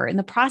non-member. And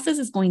the process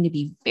is going to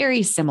be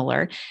very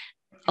similar.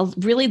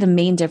 Really, the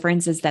main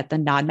difference is that the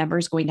non-member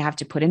is going to have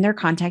to put in their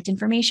contact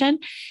information,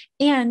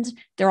 and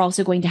they're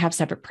also going to have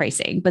separate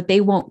pricing, but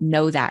they won't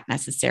know that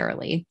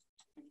necessarily.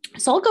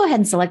 So I'll go ahead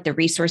and select the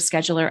resource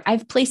scheduler.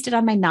 I've placed it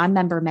on my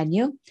non-member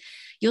menu.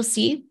 You'll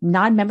see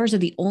non-members are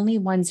the only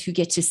ones who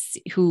get to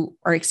see,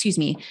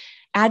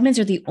 admins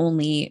are the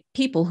only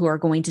people who are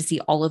going to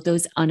see all of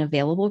those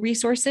unavailable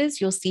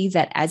resources. You'll see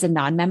that as a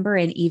non-member,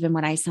 and even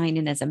when I sign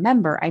in as a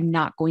member, I'm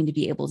not going to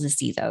be able to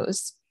see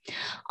those.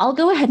 I'll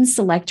go ahead and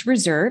select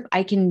reserve.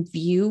 I can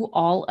view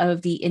all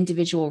of the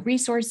individual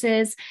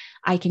resources.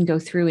 I can go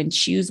through and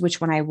choose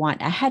which one I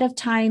want ahead of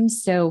time.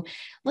 So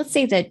let's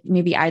say that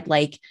maybe I'd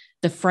like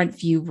the front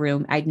view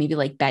room. I'd maybe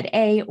like bed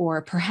A,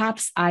 or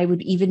perhaps I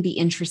would even be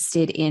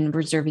interested in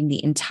reserving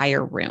the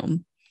entire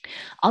room.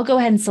 I'll go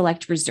ahead and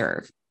select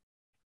reserve.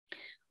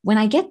 When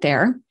I get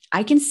there,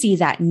 I can see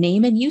that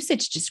name and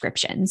usage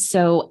description.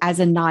 So as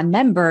a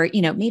non-member,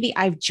 maybe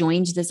I've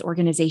joined this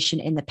organization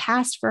in the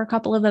past for a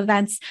couple of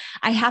events.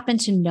 I happen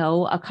to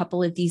know a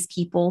couple of these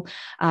people.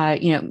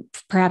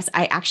 Perhaps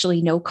I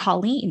actually know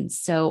Colleen.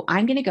 So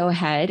I'm going to go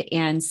ahead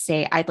and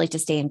say, I'd like to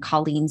stay in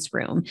Colleen's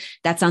room.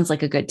 That sounds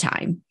like a good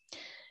time.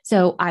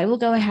 So I will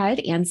go ahead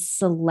and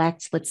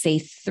select, let's say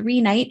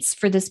 3 nights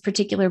for this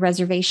particular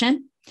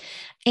reservation.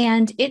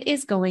 And it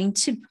is going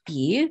to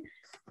be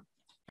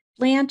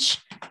Blanche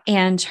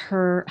and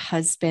her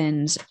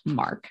husband,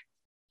 Mark.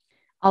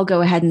 I'll go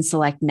ahead and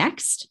select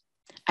next.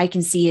 I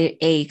can see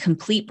a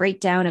complete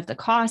breakdown of the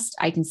cost.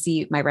 I can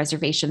see my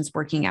reservations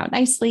working out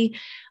nicely.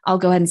 I'll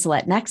go ahead and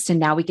select next. And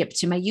now we get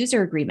to my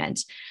user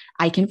agreement.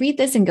 I can read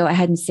this and go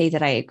ahead and say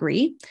that I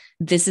agree.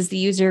 This is the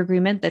user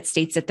agreement that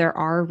states that there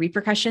are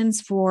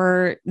repercussions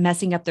for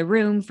messing up the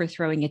room, for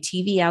throwing a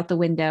TV out the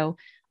window.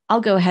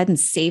 I'll go ahead and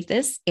save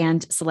this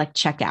and select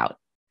checkout.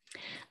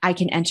 I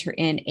can enter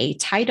in a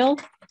title.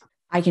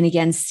 I can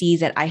again see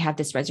that I have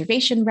this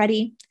reservation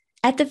ready.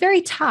 At the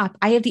very top,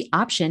 I have the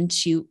option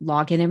to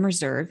log in and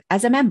reserve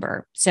as a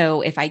member.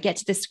 So if I get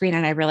to this screen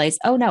and I realize,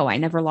 oh no, I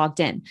never logged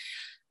in,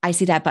 I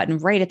see that button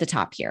right at the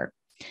top here.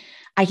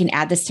 I can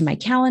add this to my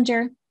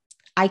calendar.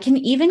 I can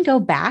even go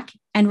back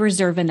and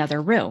reserve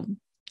another room.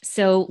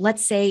 So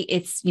let's say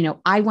it's,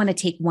 I want to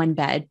take one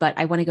bed, but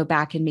I want to go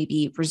back and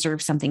maybe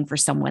reserve something for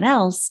someone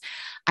else.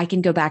 I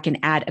can go back and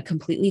add a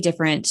completely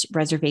different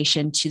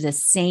reservation to the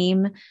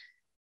same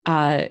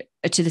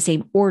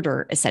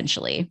order,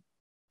 essentially.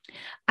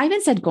 I'm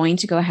instead going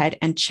to go ahead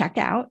and check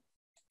out.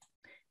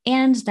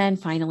 And then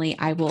finally,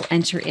 I will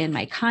enter in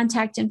my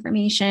contact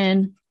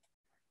information.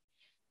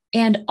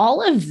 And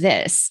all of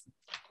this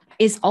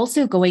is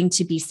also going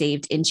to be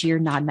saved into your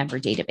non-member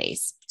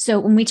database. So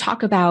when we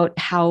talk about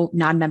how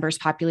non-members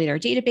populate our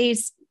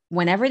database,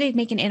 whenever they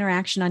make an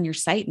interaction on your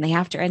site and they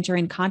have to enter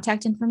in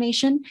contact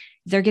information,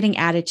 they're getting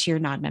added to your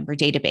non-member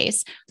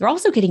database. They're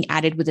also getting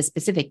added with a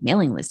specific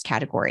mailing list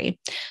category.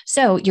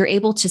 So you're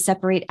able to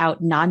separate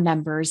out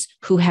non-members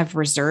who have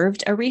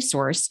reserved a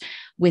resource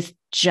with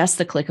just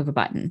the click of a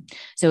button.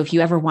 So if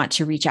you ever want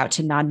to reach out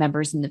to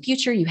non-members in the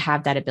future, you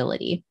have that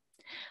ability.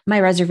 My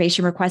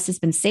reservation request has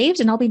been saved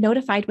and I'll be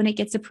notified when it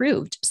gets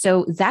approved.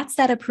 So that's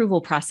that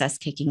approval process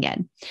kicking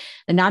in.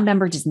 The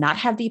non-member does not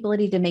have the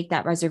ability to make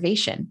that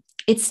reservation.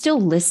 It's still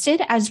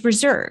listed as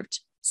reserved.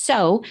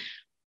 So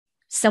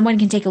someone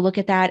can take a look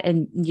at that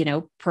and,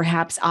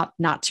 perhaps opt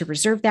not to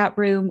reserve that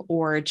room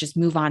or just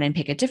move on and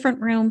pick a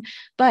different room.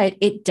 But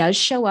it does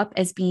show up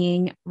as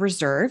being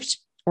reserved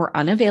or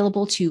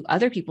unavailable to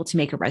other people to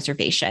make a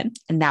reservation.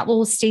 And that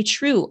will stay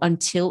true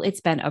until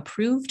it's been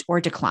approved or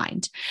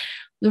declined.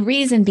 The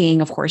reason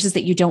being, of course, is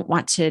that you don't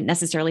want to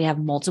necessarily have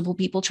multiple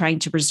people trying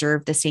to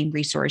reserve the same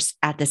resource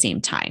at the same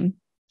time.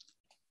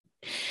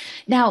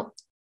 Now,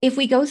 if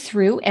we go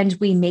through and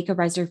we make a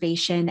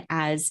reservation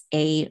as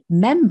a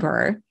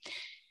member,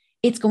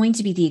 it's going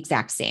to be the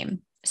exact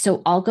same.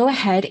 So I'll go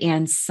ahead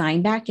and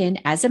sign back in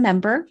as a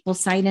member. We'll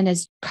sign in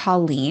as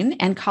Colleen,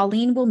 and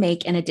Colleen will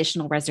make an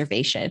additional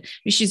reservation.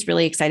 She's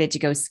really excited to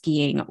go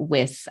skiing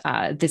with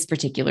this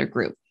particular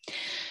group.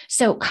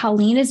 So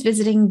Colleen is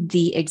visiting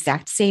the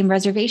exact same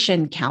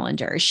reservation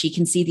calendar. She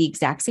can see the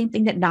exact same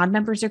thing that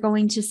non-members are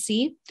going to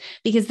see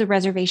because the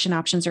reservation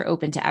options are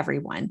open to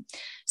everyone.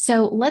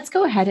 So let's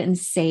go ahead and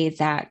say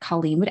that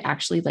Colleen would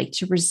actually like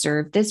to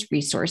reserve this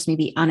resource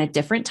maybe on a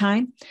different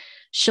time.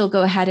 She'll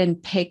go ahead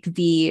and pick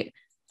the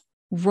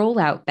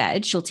rollout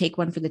bed. She'll take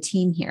one for the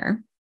team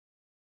here.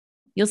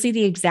 You'll see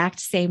the exact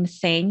same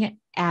thing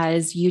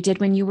as you did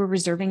when you were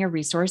reserving a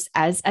resource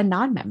as a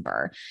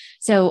non-member.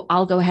 So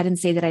I'll go ahead and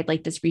say that I'd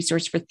like this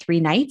resource for 3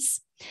 nights.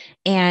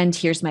 And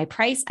here's my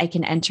price. I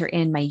can enter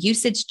in my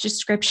usage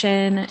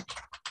description,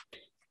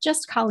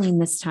 just Colleen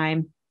this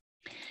time.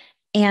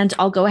 And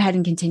I'll go ahead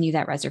and continue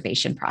that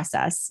reservation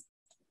process.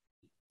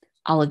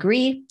 I'll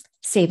agree,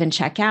 save and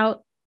check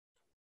out.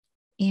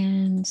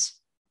 And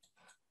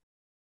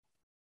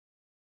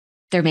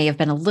there may have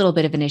been a little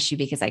bit of an issue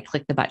because I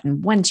clicked the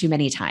button one too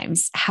many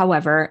times.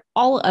 However,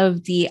 all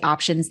of the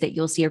options that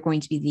you'll see are going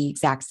to be the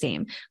exact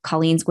same.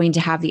 Colleen's going to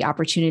have the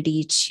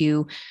opportunity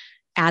to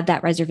add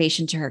that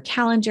reservation to her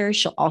calendar.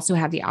 She'll also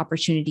have the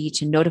opportunity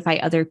to notify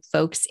other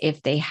folks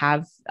if they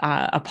have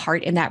a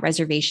part in that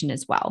reservation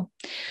as well.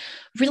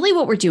 Really,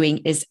 what we're doing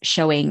is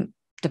showing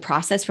the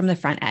process from the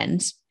front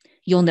end.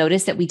 You'll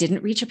notice that we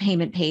didn't reach a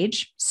payment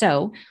page.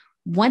 So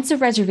once a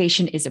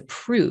reservation is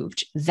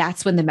approved,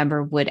 that's when the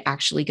member would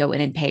actually go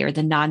in and pay, or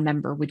the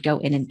non-member would go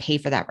in and pay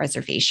for that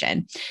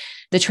reservation.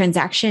 The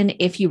transaction,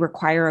 if you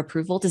require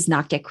approval, does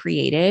not get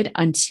created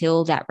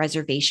until that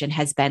reservation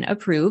has been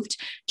approved.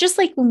 Just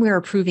like when we're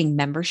approving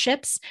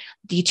memberships,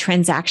 the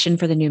transaction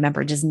for the new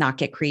member does not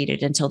get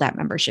created until that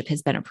membership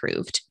has been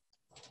approved.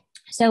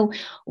 So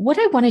what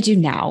I want to do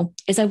now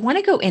is I want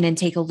to go in and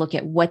take a look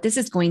at what this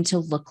is going to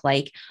look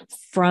like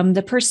from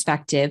the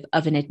perspective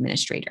of an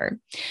administrator,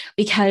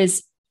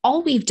 because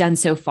all we've done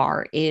so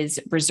far is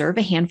reserve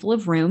a handful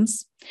of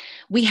rooms.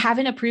 We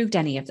haven't approved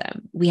any of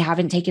them. We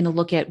haven't taken a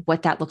look at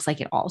what that looks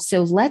like at all.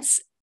 So let's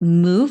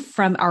move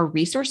from our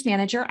resource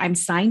manager. I'm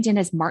signed in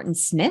as Martin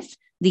Smith,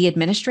 the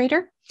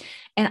administrator,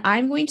 and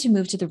I'm going to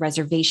move to the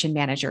reservation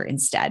manager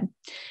instead.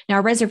 Now,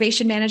 our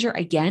reservation manager,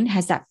 again,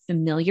 has that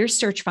familiar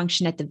search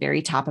function at the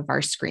very top of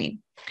our screen.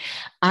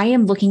 I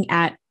am looking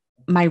at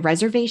my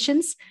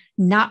reservations,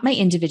 not my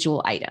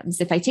individual items.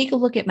 If I take a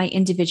look at my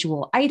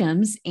individual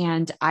items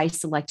and I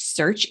select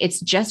search, it's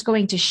just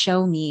going to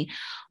show me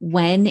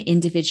when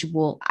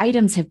individual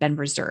items have been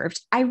reserved.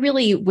 I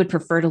really would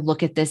prefer to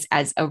look at this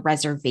as a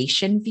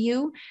reservation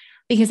view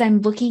because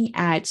I'm looking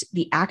at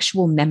the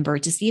actual member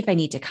to see if I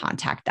need to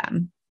contact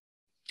them.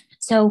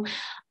 So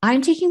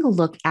I'm taking a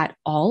look at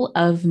all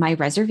of my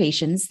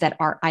reservations that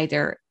are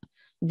either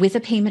with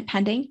a payment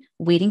pending,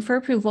 waiting for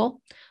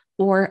approval,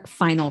 or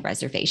final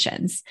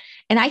reservations.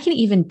 And I can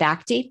even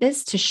backdate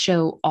this to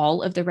show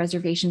all of the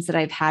reservations that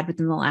I've had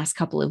within the last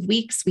couple of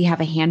weeks. We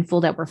have a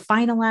handful that were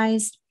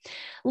finalized.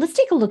 Let's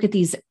take a look at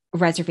these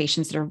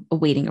reservations that are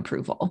awaiting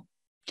approval.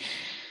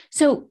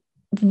 So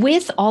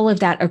with all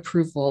of that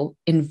approval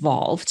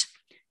involved,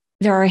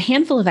 there are a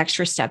handful of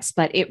extra steps,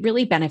 but it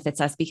really benefits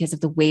us because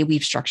of the way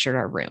we've structured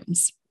our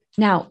rooms.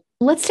 Now,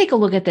 let's take a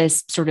look at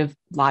this sort of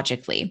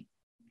logically.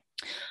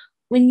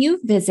 When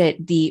you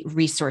visit the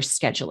resource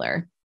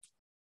scheduler,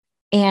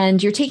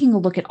 and you're taking a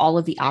look at all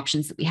of the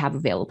options that we have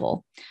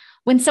available.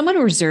 When someone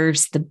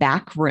reserves the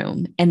back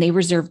room and they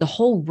reserve the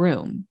whole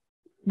room,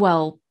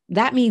 well,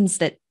 that means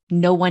that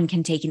no one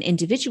can take an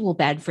individual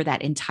bed for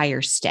that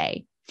entire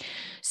stay.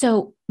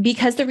 So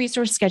because the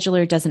resource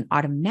scheduler doesn't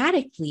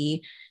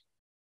automatically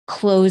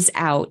close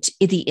out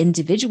the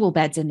individual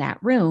beds in that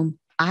room,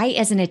 I,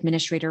 as an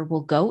administrator,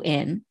 will go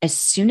in as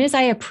soon as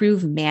I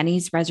approve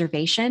Manny's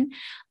reservation.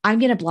 I'm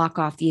going to block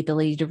off the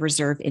ability to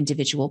reserve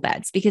individual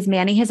beds because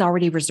Manny has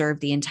already reserved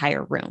the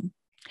entire room.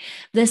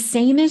 The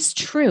same is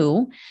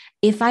true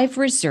if I've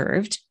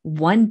reserved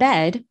one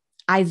bed.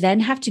 I then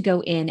have to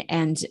go in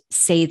and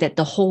say that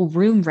the whole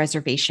room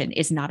reservation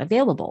is not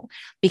available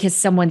because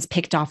someone's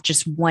picked off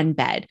just one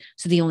bed.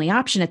 So the only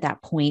option at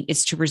that point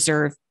is to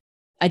reserve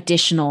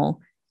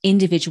additional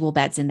individual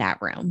beds in that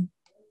room.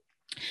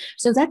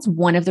 So that's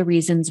one of the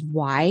reasons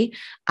why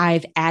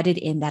I've added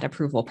in that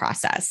approval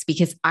process,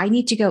 because I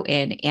need to go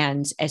in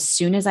and as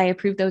soon as I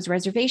approve those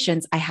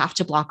reservations, I have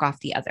to block off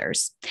the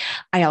others.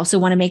 I also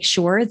want to make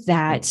sure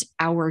that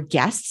our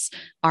guests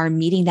are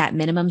meeting that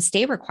minimum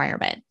stay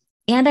requirement.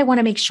 And I want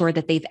to make sure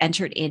that they've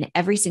entered in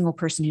every single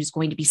person who's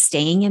going to be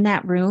staying in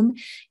that room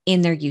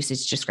in their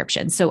usage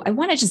description. So I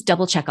want to just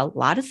double check a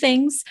lot of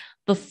things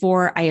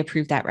before I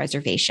approve that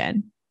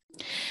reservation.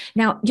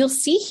 Now, you'll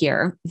see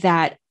here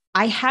that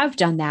I have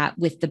done that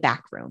with the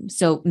back room.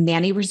 So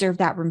Manny reserved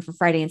that room for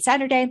Friday and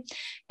Saturday,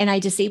 and I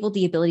disabled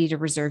the ability to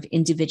reserve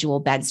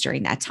individual beds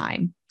during that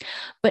time.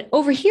 But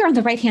over here on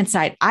the right-hand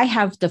side, I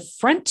have the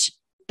front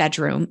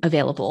bedroom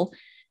available,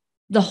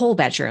 the whole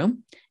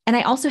bedroom, and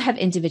I also have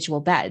individual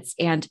beds.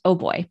 And oh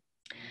boy,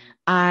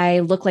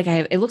 it looks like I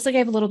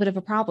have a little bit of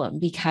a problem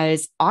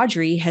because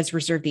Audrey has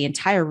reserved the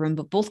entire room,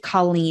 but both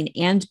Colleen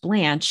and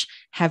Blanche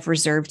have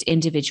reserved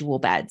individual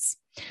beds.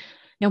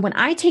 Now, when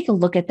I take a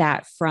look at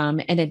that from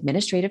an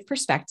administrative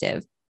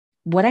perspective,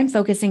 what I'm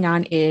focusing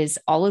on is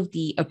all of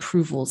the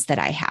approvals that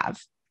I have.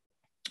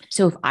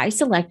 So if I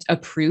select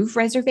approve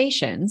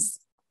reservations,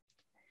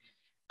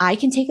 I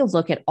can take a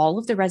look at all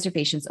of the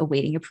reservations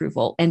awaiting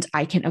approval, and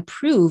I can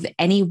approve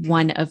any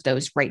one of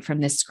those right from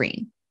this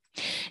screen.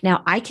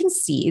 Now, I can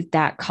see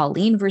that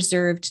Colleen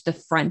reserved the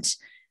front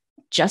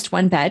just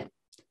one bed.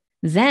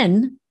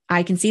 Then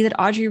I can see that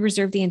Audrey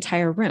reserved the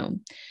entire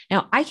room.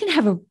 Now, I can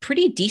have a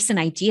pretty decent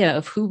idea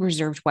of who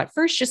reserved what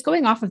first, just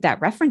going off of that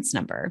reference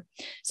number.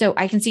 So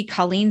I can see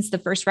Colleen's the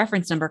first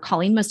reference number.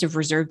 Colleen must have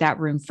reserved that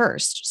room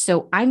first.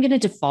 So I'm going to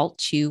default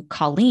to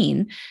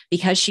Colleen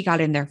because she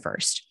got in there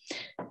first.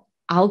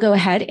 I'll go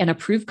ahead and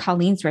approve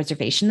Colleen's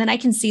reservation. Then I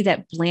can see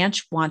that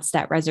Blanche wants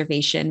that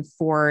reservation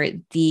for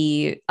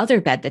the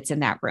other bed that's in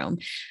that room.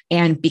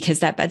 And because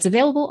that bed's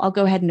available, I'll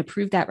go ahead and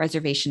approve that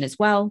reservation as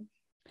well.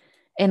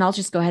 And I'll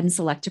just go ahead and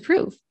select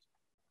approve.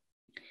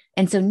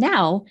 And so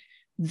now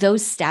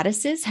those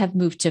statuses have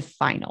moved to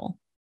final.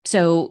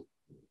 So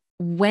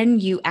when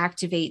you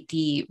activate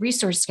the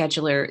resource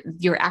scheduler,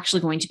 you're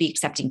actually going to be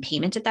accepting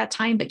payment at that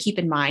time. But keep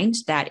in mind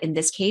that in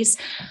this case,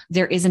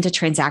 there isn't a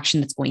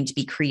transaction that's going to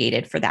be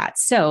created for that.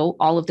 So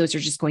all of those are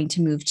just going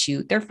to move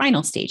to their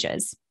final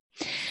stages.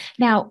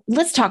 Now,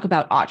 let's talk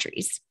about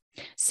Audrey's.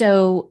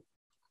 So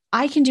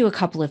I can do a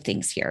couple of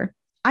things here.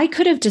 I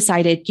could have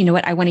decided, you know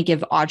what, I want to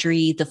give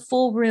Audrey the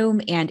full room.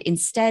 And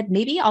instead,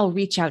 maybe I'll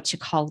reach out to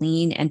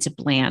Colleen and to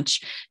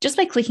Blanche just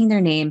by clicking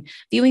their name,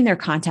 viewing their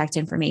contact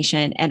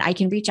information, and I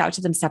can reach out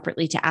to them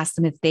separately to ask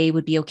them if they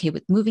would be okay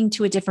with moving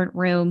to a different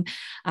room.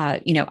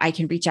 I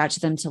can reach out to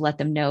them to let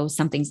them know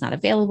something's not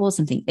available,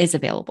 something is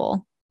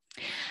available.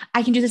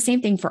 I can do the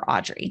same thing for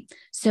Audrey.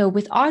 So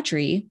with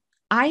Audrey,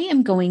 I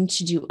am going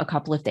to do a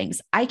couple of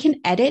things. I can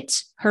edit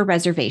her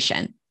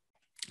reservation.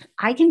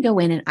 I can go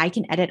in and I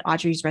can edit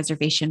Audrey's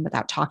reservation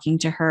without talking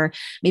to her.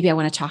 Maybe I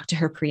want to talk to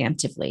her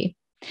preemptively.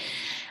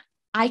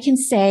 I can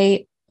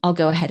say, I'll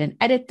go ahead and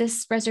edit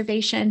this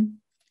reservation.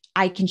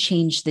 I can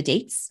change the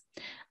dates.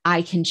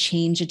 I can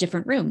change a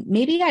different room.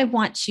 Maybe I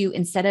want to,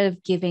 instead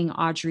of giving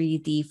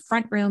Audrey the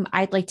front room,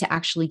 I'd like to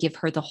actually give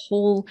her the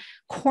whole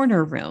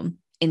corner room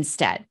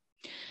instead.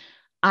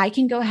 I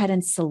can go ahead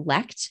and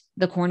select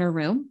the corner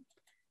room,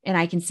 and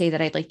I can say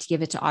that I'd like to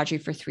give it to Audrey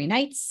for 3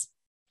 nights.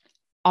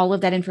 All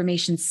of that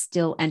information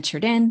still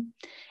entered in,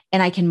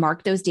 and I can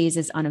mark those days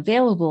as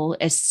unavailable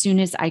as soon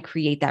as I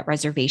create that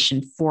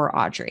reservation for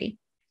Audrey.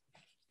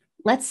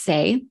 Let's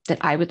say that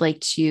I would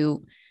like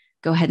to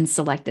go ahead and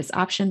select this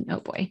option. Oh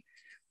boy,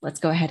 let's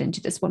go ahead and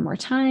do this one more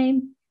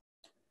time.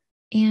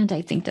 And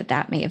I think that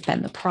that may have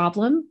been the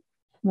problem.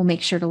 We'll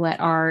make sure to let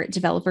our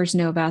developers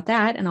know about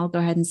that, and I'll go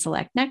ahead and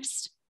select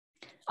next.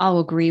 I'll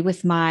agree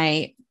with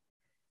my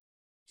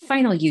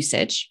final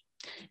usage.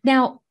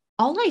 Now,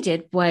 all I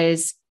did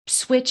was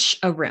switch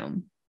a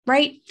room,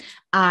 right?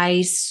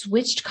 I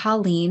switched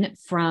Colleen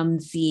from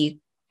the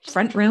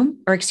front room,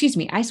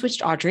 I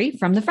switched Audrey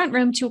from the front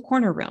room to a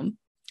corner room,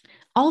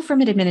 all from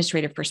an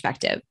administrative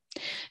perspective.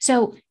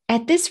 So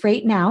at this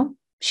rate now,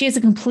 she has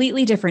a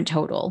completely different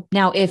total.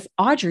 Now, if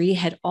Audrey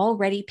had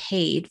already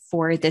paid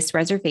for this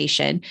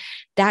reservation,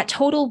 that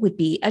total would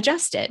be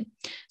adjusted.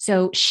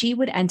 So she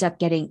would end up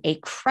getting a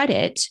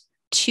credit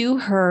to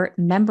her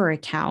member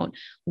account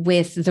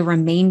with the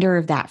remainder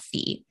of that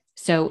fee.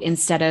 So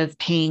instead of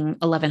paying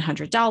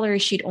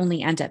 $1,100, she'd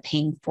only end up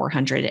paying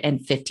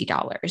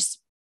 $450.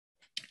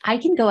 I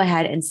can go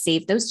ahead and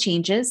save those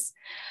changes.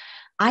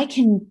 I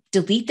can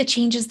delete the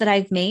changes that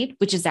I've made,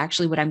 which is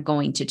actually what I'm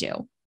going to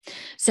do.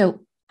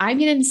 So I'm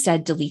going to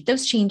instead delete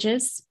those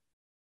changes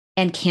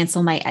and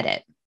cancel my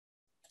edit.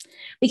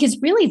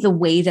 Because really the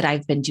way that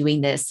I've been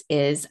doing this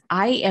is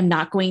I am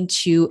not going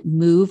to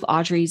move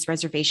Audrey's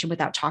reservation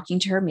without talking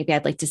to her. Maybe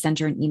I'd like to send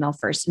her an email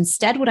first.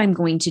 Instead, what I'm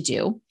going to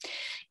do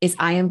is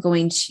I am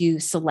going to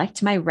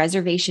select my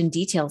reservation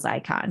details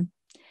icon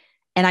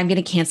and I'm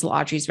going to cancel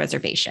Audrey's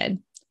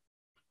reservation.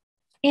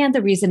 And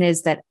the reason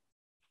is that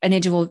an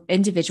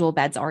individual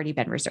bed's already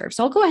been reserved.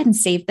 So I'll go ahead and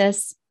save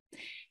this.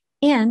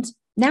 And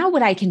now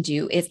what I can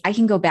do is I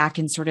can go back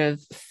and sort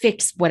of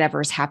fix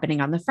whatever's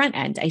happening on the front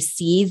end. I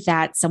see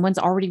that someone's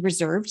already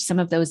reserved some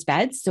of those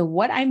beds. So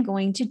what I'm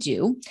going to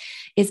do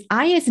is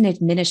I, as an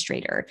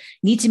administrator,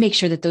 need to make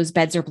sure that those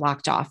beds are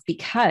blocked off,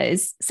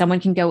 because someone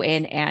can go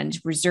in and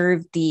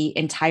reserve the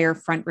entire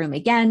front room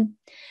again.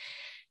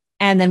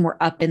 And then we're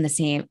up in the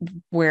same,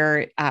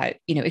 we're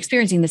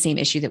experiencing the same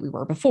issue that we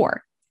were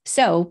before.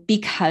 So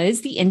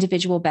because the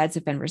individual beds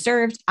have been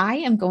reserved, I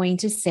am going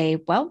to say,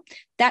 well,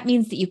 that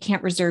means that you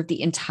can't reserve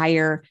the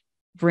entire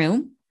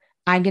room.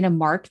 I'm going to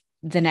mark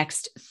the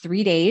next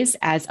 3 days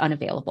as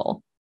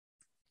unavailable.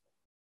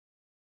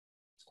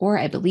 Or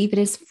I believe it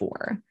is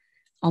 4.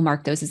 I'll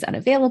mark those as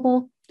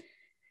unavailable.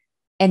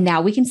 And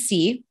now we can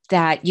see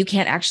that you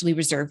can't actually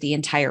reserve the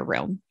entire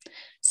room.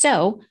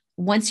 So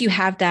once you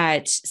have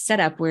that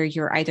set up where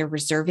you're either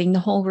reserving the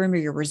whole room or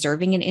you're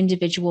reserving an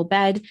individual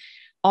bed,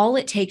 all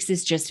it takes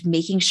is just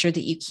making sure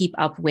that you keep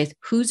up with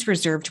who's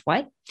reserved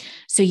what,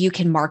 so you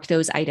can mark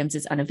those items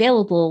as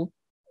unavailable,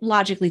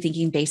 logically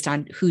thinking based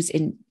on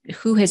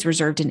who has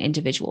reserved an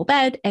individual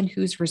bed and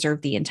who's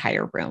reserved the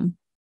entire room.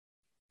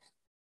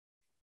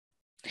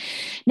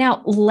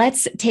 Now,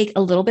 let's take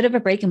a little bit of a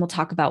break and we'll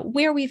talk about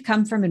where we've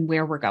come from and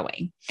where we're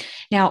going.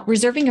 Now,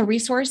 reserving a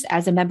resource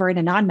as a member and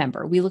a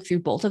non-member, we looked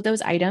through both of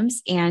those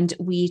items and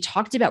we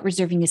talked about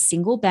reserving a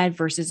single bed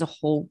versus a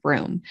whole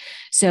room.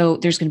 So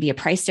there's going to be a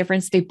price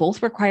difference. They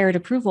both required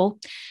approval.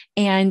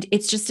 And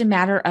it's just a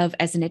matter of,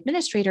 as an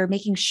administrator,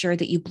 making sure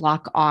that you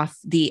block off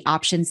the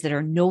options that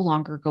are no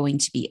longer going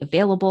to be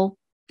available.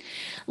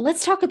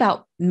 Let's talk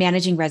about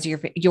managing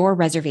your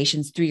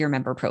reservations through your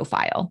member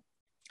profile.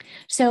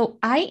 So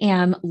I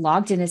am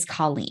logged in as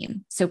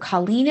Colleen. So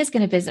Colleen is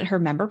going to visit her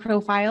member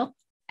profile.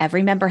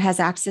 Every member has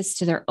access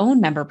to their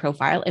own member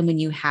profile. And when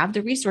you have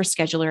the resource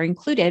scheduler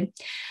included,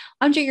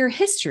 under your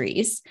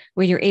histories,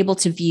 where you're able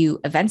to view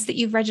events that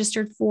you've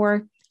registered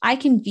for, I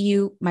can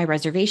view my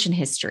reservation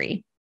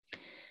history.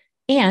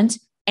 And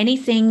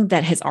anything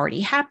that has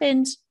already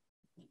happened,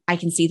 I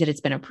can see that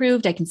it's been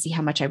approved. I can see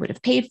how much I would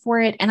have paid for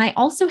it. And I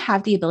also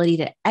have the ability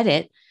to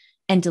edit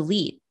and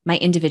delete my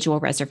individual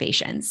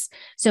reservations.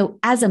 So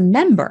as a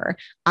member,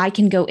 I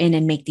can go in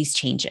and make these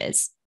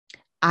changes.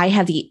 I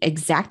have the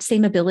exact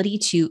same ability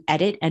to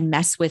edit and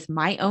mess with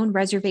my own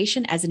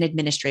reservation as an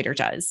administrator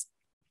does.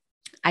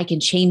 I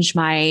can change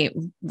my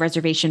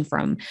reservation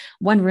from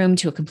one room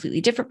to a completely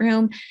different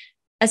room,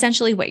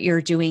 essentially what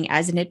you're doing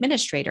as an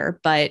administrator,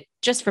 but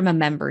just from a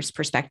member's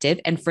perspective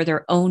and for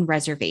their own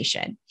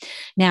reservation.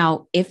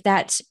 Now, if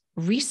that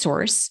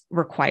resource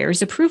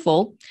requires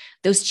approval,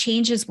 those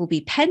changes will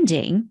be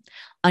pending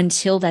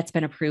until that's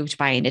been approved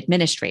by an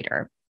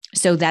administrator.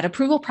 So that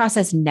approval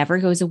process never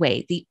goes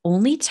away. The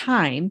only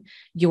time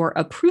your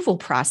approval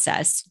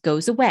process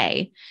goes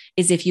away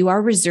is if you are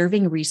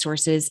reserving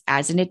resources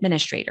as an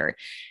administrator,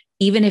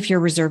 even if you're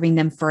reserving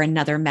them for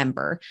another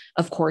member.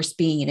 Of course,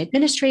 being an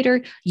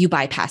administrator, you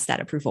bypass that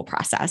approval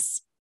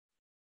process.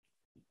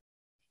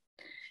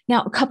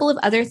 Now, a couple of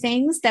other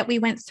things that we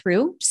went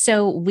through.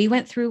 So we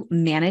went through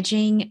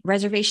managing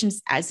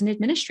reservations as an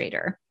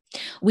administrator.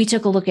 We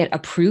took a look at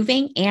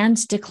approving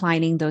and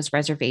declining those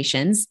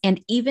reservations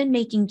and even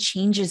making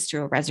changes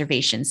to a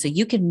reservation. So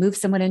you can move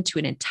someone into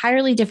an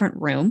entirely different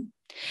room.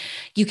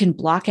 You can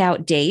block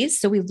out days.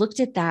 So we looked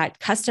at that,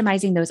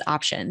 customizing those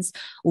options.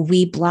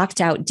 We blocked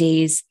out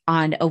days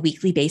on a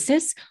weekly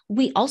basis.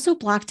 We also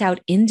blocked out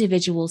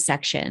individual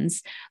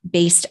sections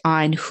based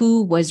on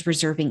who was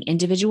reserving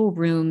individual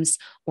rooms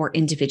or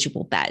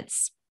individual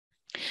beds.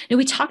 Now,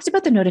 we talked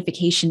about the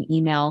notification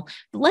email,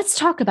 but let's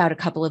talk about a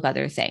couple of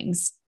other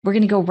things. We're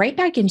going to go right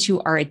back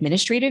into our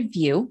administrative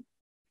view.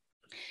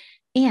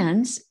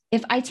 And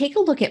if I take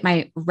a look at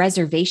my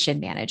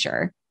reservation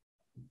manager,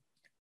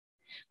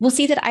 we'll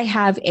see that I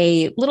have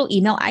a little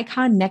email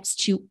icon next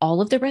to all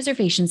of the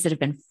reservations that have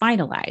been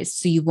finalized.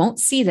 So you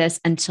won't see this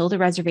until the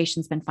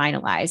reservation's been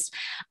finalized.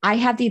 I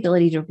have the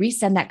ability to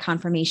resend that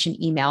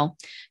confirmation email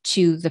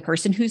to the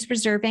person who's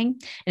reserving.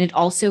 And it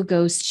also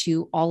goes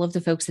to all of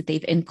the folks that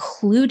they've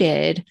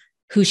included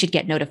who should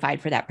get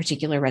notified for that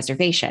particular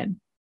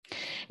reservation.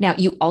 Now,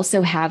 you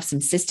also have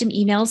some system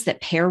emails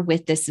that pair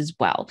with this as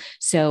well.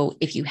 So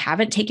if you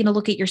haven't taken a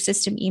look at your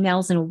system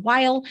emails in a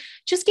while,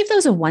 just give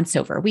those a once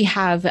over. We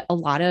have a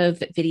lot of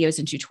videos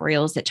and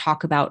tutorials that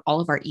talk about all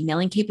of our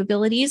emailing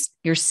capabilities.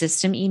 Your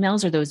system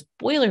emails are those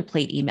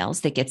boilerplate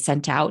emails that get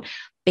sent out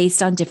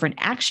based on different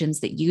actions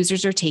that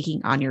users are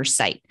taking on your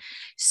site.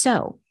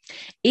 So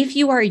if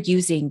you are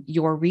using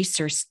your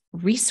resource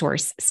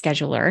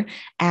scheduler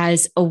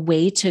as a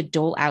way to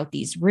dole out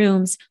these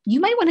rooms, you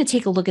might want to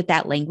take a look at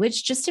that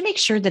language just to make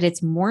sure that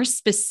it's more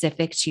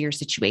specific to your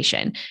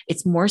situation.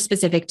 It's more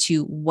specific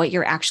to what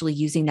you're actually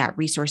using that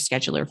resource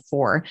scheduler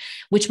for,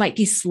 which might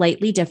be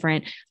slightly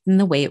different than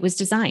the way it was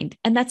designed.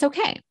 And that's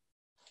okay.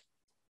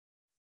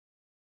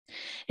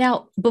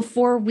 Now,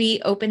 before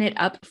we open it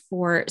up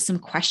for some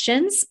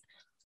questions,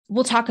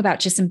 we'll talk about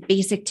just some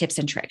basic tips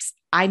and tricks.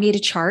 I made a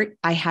chart.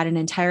 I had an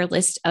entire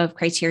list of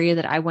criteria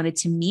that I wanted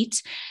to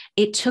meet.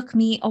 It took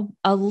me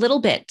a little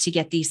bit to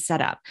get these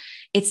set up.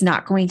 It's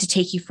not going to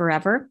take you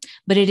forever,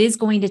 but it is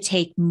going to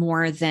take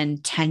more than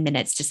 10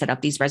 minutes to set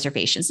up these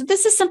reservations. So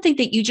this is something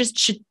that you just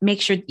should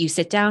make sure that you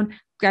sit down,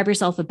 grab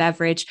yourself a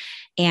beverage,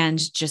 and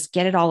just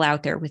get it all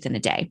out there within a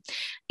day.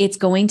 It's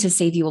going to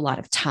save you a lot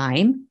of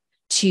time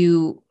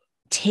to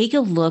take a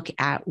look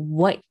at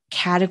what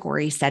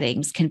category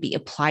settings can be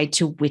applied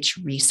to which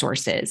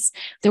resources.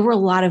 There were a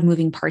lot of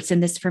moving parts in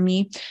this for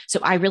me. So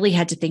I really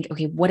had to think,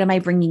 okay, what am I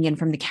bringing in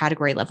from the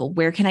category level?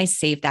 Where can I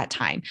save that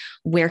time?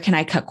 Where can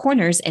I cut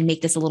corners and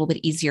make this a little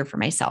bit easier for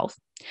myself?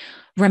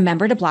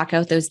 Remember to block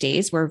out those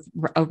days where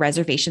a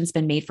reservation's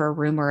been made for a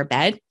room or a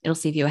bed. It'll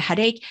save you a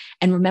headache.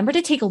 And remember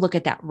to take a look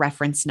at that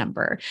reference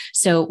number.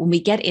 So when we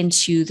get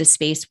into the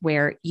space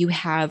where you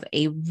have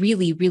a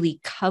really,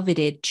 really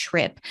coveted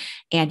trip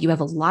and you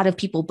have a lot of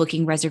people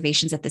booking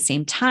reservations at the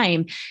same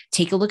time,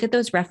 take a look at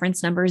those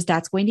reference numbers.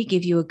 That's going to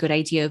give you a good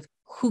idea of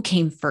who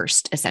came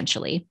first,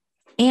 essentially.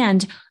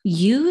 And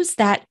use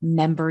that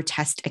member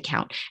test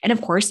account. And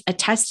of course, a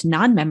test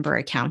non-member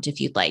account if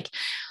you'd like.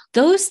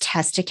 Those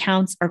test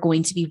accounts are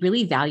going to be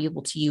really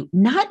valuable to you,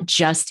 not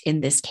just in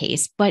this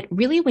case, but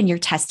really when you're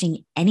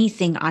testing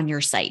anything on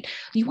your site.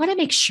 You want to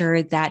make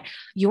sure that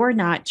you're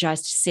not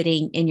just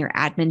sitting in your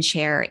admin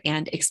chair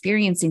and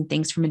experiencing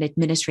things from an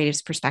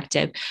administrative's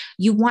perspective.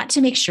 You want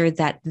to make sure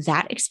that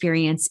that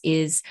experience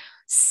is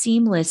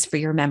seamless for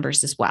your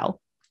members as well.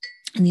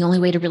 And the only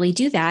way to really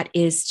do that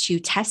is to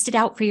test it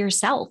out for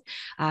yourself.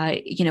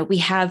 We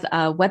have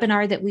a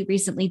webinar that we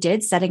recently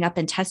did, setting up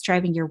and test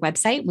driving your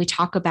website. We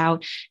talk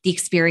about the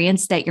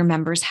experience that your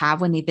members have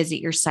when they visit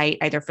your site,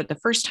 either for the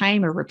first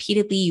time or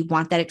repeatedly. You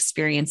want that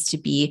experience to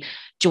be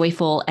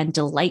joyful and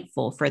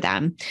delightful for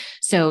them.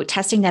 So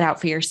testing that out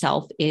for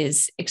yourself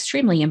is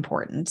extremely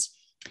important.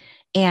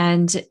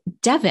 And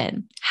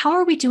Devin, how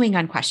are we doing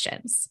on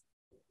questions?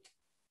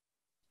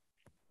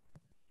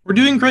 We're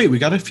doing great. We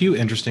got a few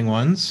interesting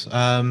ones.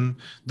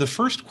 The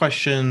first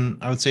question,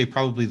 I would say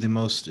probably the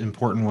most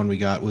important one we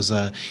got was,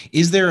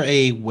 is there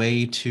a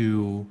way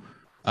to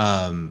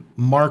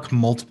mark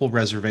multiple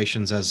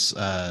reservations as,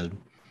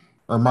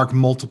 or mark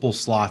multiple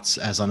slots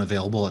as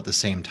unavailable at the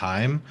same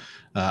time,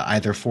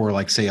 either for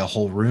like, say, a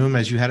whole room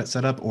as you had it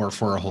set up or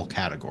for a whole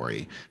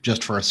category,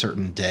 just for a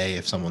certain day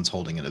if someone's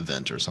holding an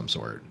event or some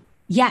sort?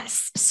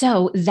 Yes.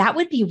 So that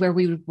would be where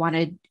we would want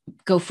to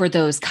go for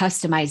those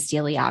customized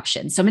daily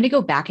options. So I'm going to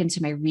go back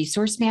into my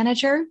resource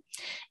manager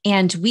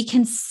and we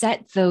can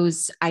set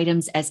those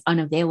items as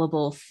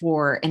unavailable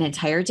for an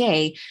entire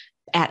day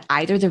at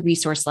either the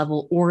resource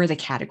level or the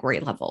category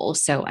level.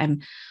 So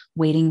I'm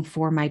waiting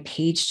for my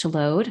page to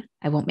load.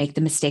 I won't make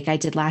the mistake I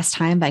did last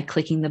time by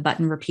clicking the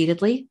button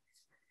repeatedly.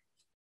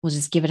 We'll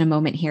just give it a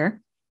moment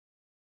here,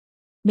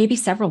 maybe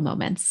several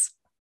moments.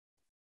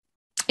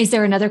 Is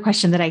there another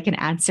question that I can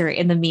answer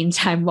in the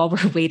meantime while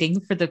we're waiting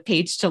for the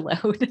page to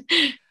load?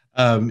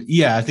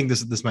 Yeah, I think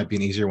this might be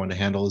an easier one to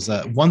handle. Is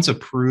that once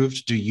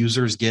approved, do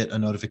users get a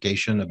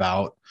notification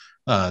about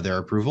their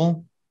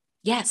approval?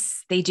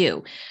 Yes, they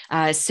do.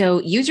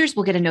 So users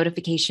will get a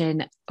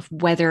notification of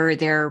whether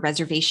their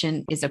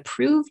reservation is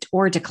approved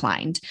or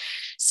declined.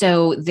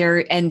 So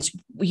and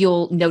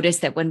you'll notice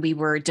that when we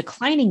were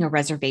declining a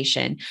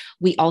reservation,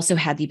 we also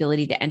had the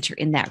ability to enter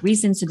in that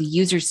reason. So the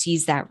user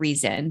sees that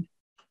reason.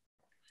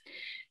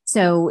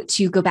 So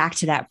to go back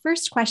to that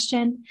first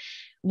question,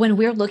 when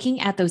we're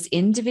looking at those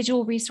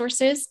individual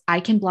resources, I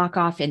can block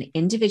off an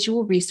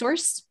individual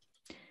resource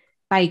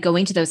by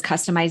going to those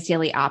customized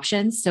daily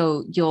options.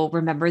 So you'll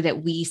remember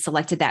that we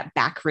selected that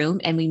back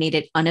room and we made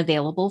it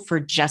unavailable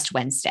for just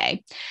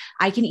Wednesday.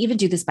 I can even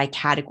do this by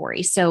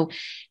category. So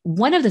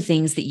one of the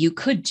things that you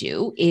could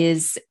do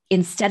is,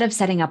 instead of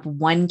setting up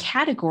one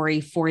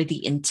category for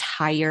the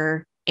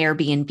entire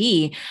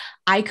Airbnb,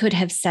 I could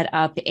have set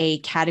up a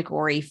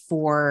category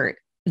for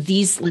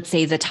these, let's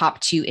say, the top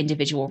 2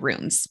 individual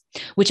rooms,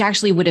 which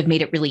actually would have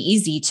made it really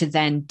easy to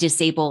then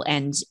disable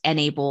and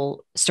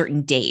enable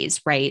certain days,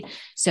 right?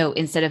 So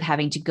instead of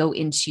having to go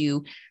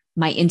into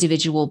my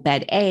individual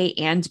bed A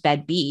and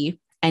bed B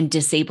and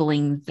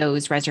disabling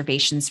those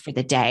reservations for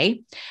the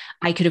day,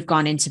 I could have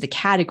gone into the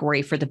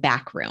category for the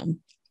back room.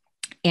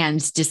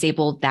 and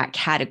disabled that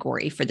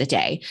category for the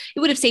day. It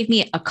would have saved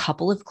me a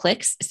couple of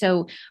clicks.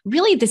 So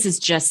really, this is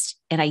just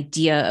an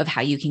idea of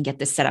how you can get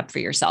this set up for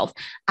yourself.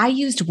 I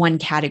used one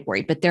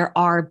category, but there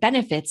are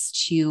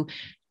benefits to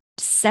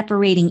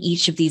separating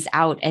each of these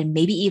out and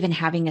maybe even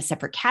having a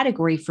separate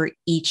category for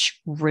each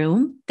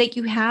room that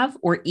you have,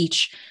 or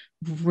each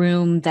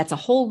room that's a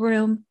whole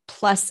room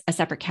plus a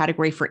separate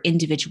category for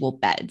individual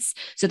beds.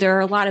 So there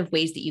are a lot of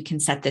ways that you can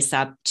set this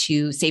up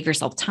to save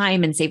yourself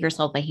time and save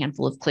yourself a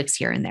handful of clicks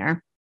here and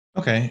there.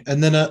 Okay,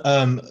 and then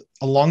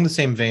along the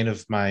same vein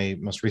of my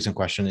most recent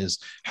question is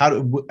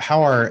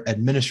how are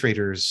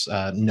administrators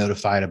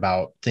notified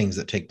about things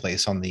that take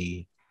place on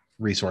the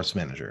resource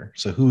manager?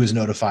 So who is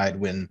notified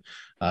when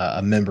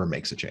a member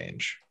makes a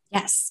change?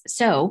 Yes.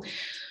 So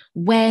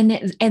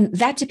and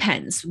that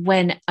depends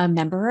when a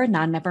member or a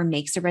non-member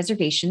makes a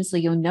reservation. So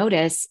you'll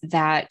notice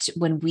that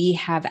when we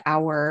have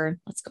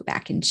let's go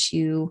back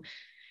into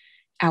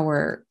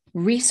our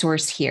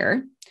resource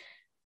here.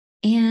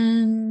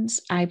 And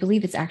I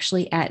believe it's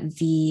actually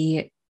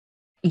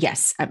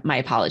yes, my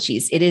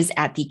apologies. It is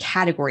at the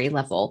category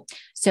level.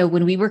 So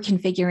when we were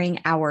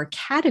configuring our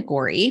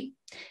category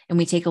and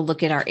we take a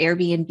look at our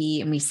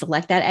Airbnb and we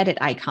select that edit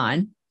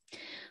icon,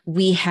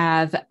 we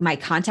have my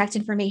contact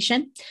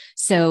information.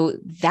 So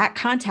that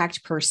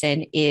contact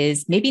person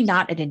is maybe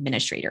not an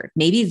administrator.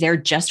 Maybe they're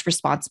just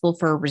responsible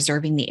for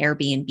reserving the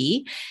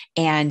Airbnb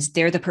and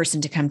they're the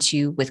person to come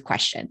to with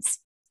questions.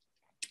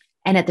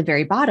 And at the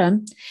very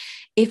bottom,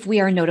 if we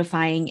are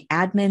notifying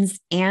admins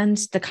and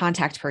the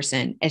contact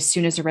person as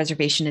soon as a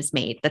reservation is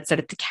made, that's set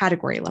at the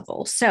category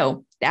level.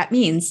 So that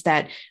means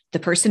that the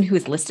person who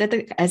is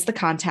listed as the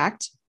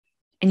contact,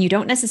 and you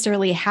don't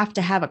necessarily have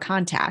to have a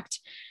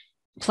contact,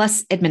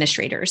 plus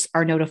administrators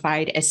are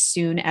notified as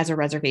soon as a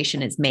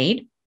reservation is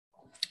made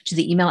to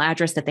the email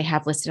address that they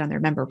have listed on their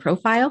member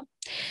profile.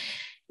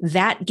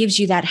 That gives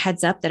you that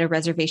heads up that a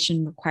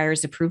reservation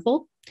requires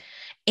approval.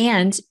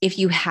 And if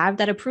you have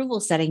that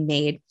approval setting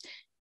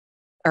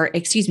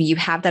you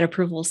have that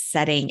approval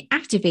setting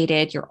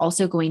activated, you're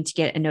also going to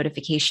get a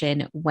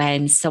notification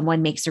when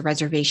someone makes a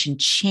reservation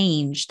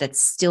change that's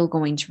still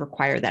going to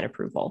require that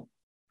approval.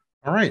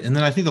 All right. And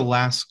then I think the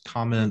last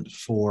comment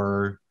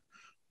for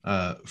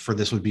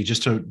this would be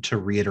just to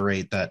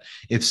reiterate that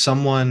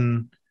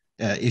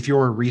if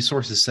your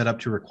resource is set up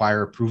to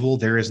require approval,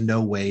 there is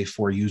no way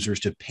for users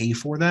to pay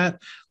for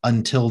that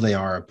until they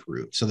are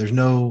approved. So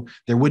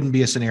there wouldn't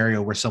be a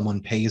scenario where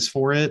someone pays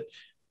for it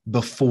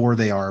before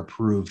they are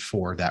approved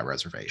for that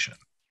reservation.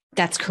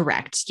 That's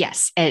correct.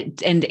 Yes.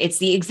 And it's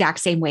the exact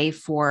same way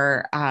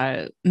for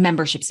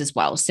memberships as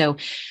well. So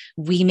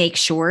we make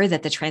sure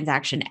that the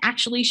transaction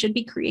actually should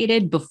be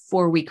created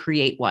before we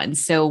create one.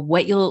 So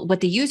what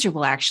the user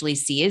will actually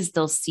see is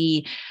they'll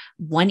see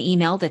one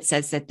email that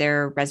says that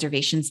their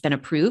reservation's been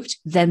approved.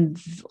 Then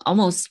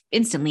almost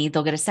instantly,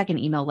 they'll get a second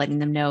email letting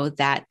them know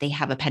that they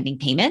have a pending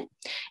payment,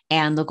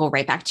 and they'll go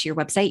right back to your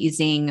website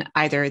using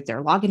either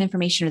their login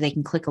information, or they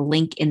can click a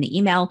link in the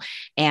email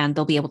and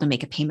they'll be able to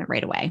make a payment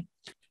right away.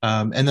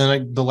 And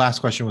then the last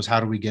question was, how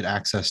do we get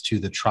access to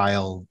the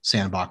trial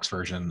sandbox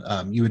version?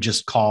 You would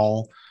just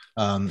call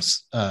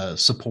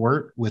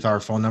support with our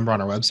phone number on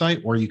our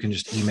website, or you can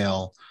just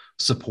email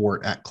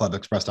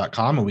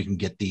support@clubexpress.com and we can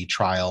get the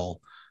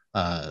trial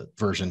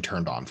version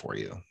turned on for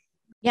you.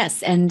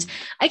 Yes. And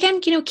again,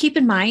 keep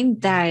in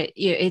mind that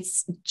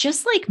it's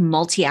just like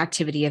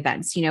multi-activity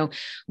events.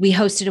 We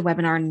hosted a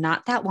webinar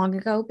not that long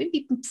ago,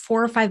 maybe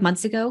 4 or 5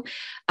 months ago,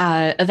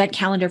 event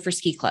calendar for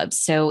ski clubs.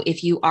 So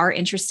if you are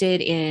interested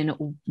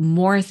in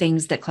more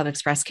things that Club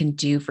Express can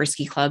do for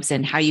ski clubs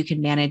and how you can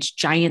manage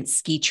giant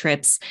ski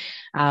trips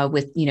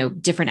with,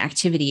 different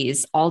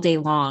activities all day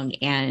long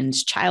and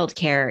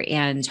childcare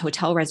and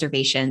hotel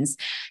reservations,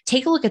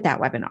 take a look at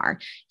that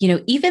webinar.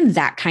 Even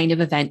that kind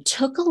of event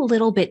took a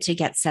little bit to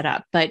get set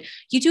up, but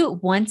you do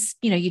it once,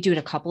 you do it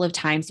a couple of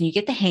times and you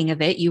get the hang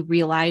of it. You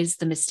realize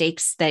the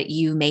mistakes that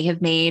you may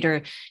have made,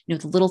 or,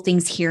 the little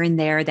things here and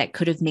there that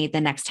could have made the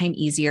next time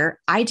easier.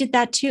 I did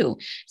that too.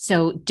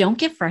 So don't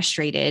get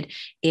frustrated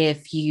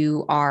if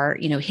you are,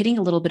 hitting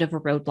a little bit of a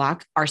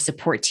roadblock. Our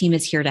support team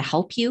is here to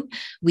help you.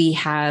 We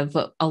have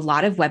a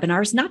lot of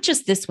webinars, not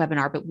just this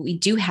webinar, but we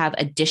do have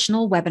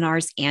additional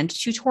webinars and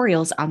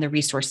tutorials on the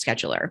resource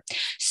scheduler.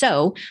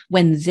 So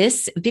when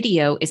this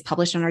video is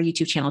published on our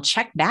YouTube channel,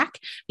 check back,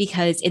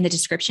 because in the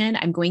description,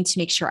 I'm going to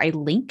make sure I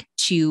link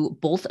to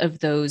both of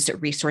those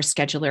resource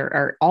scheduler,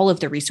 or all of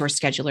the resource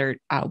scheduler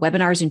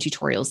webinars and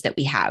tutorials that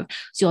we have.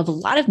 So you'll have a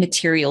lot of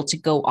material to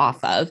go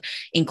off of,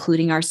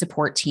 including our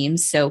support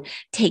teams. So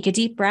take a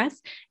deep breath,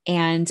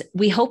 and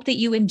we hope that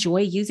you enjoy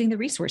using the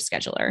resource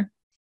scheduler.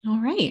 All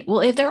right.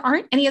 Well, if there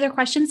aren't any other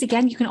questions,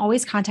 again, you can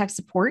always contact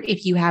support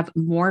if you have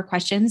more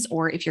questions,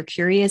 or if you're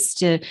curious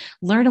to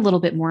learn a little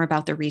bit more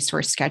about the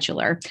resource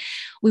scheduler.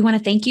 We want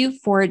to thank you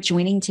for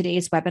joining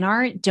today's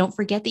webinar. Don't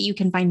forget that you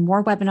can find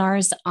more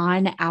webinars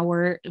on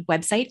our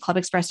website,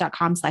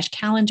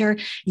 clubexpress.com/calendar.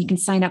 You can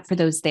sign up for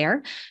those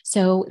there.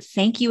 So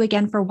thank you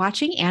again for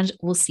watching, and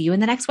we'll see you in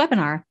the next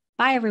webinar.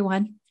 Bye,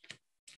 everyone.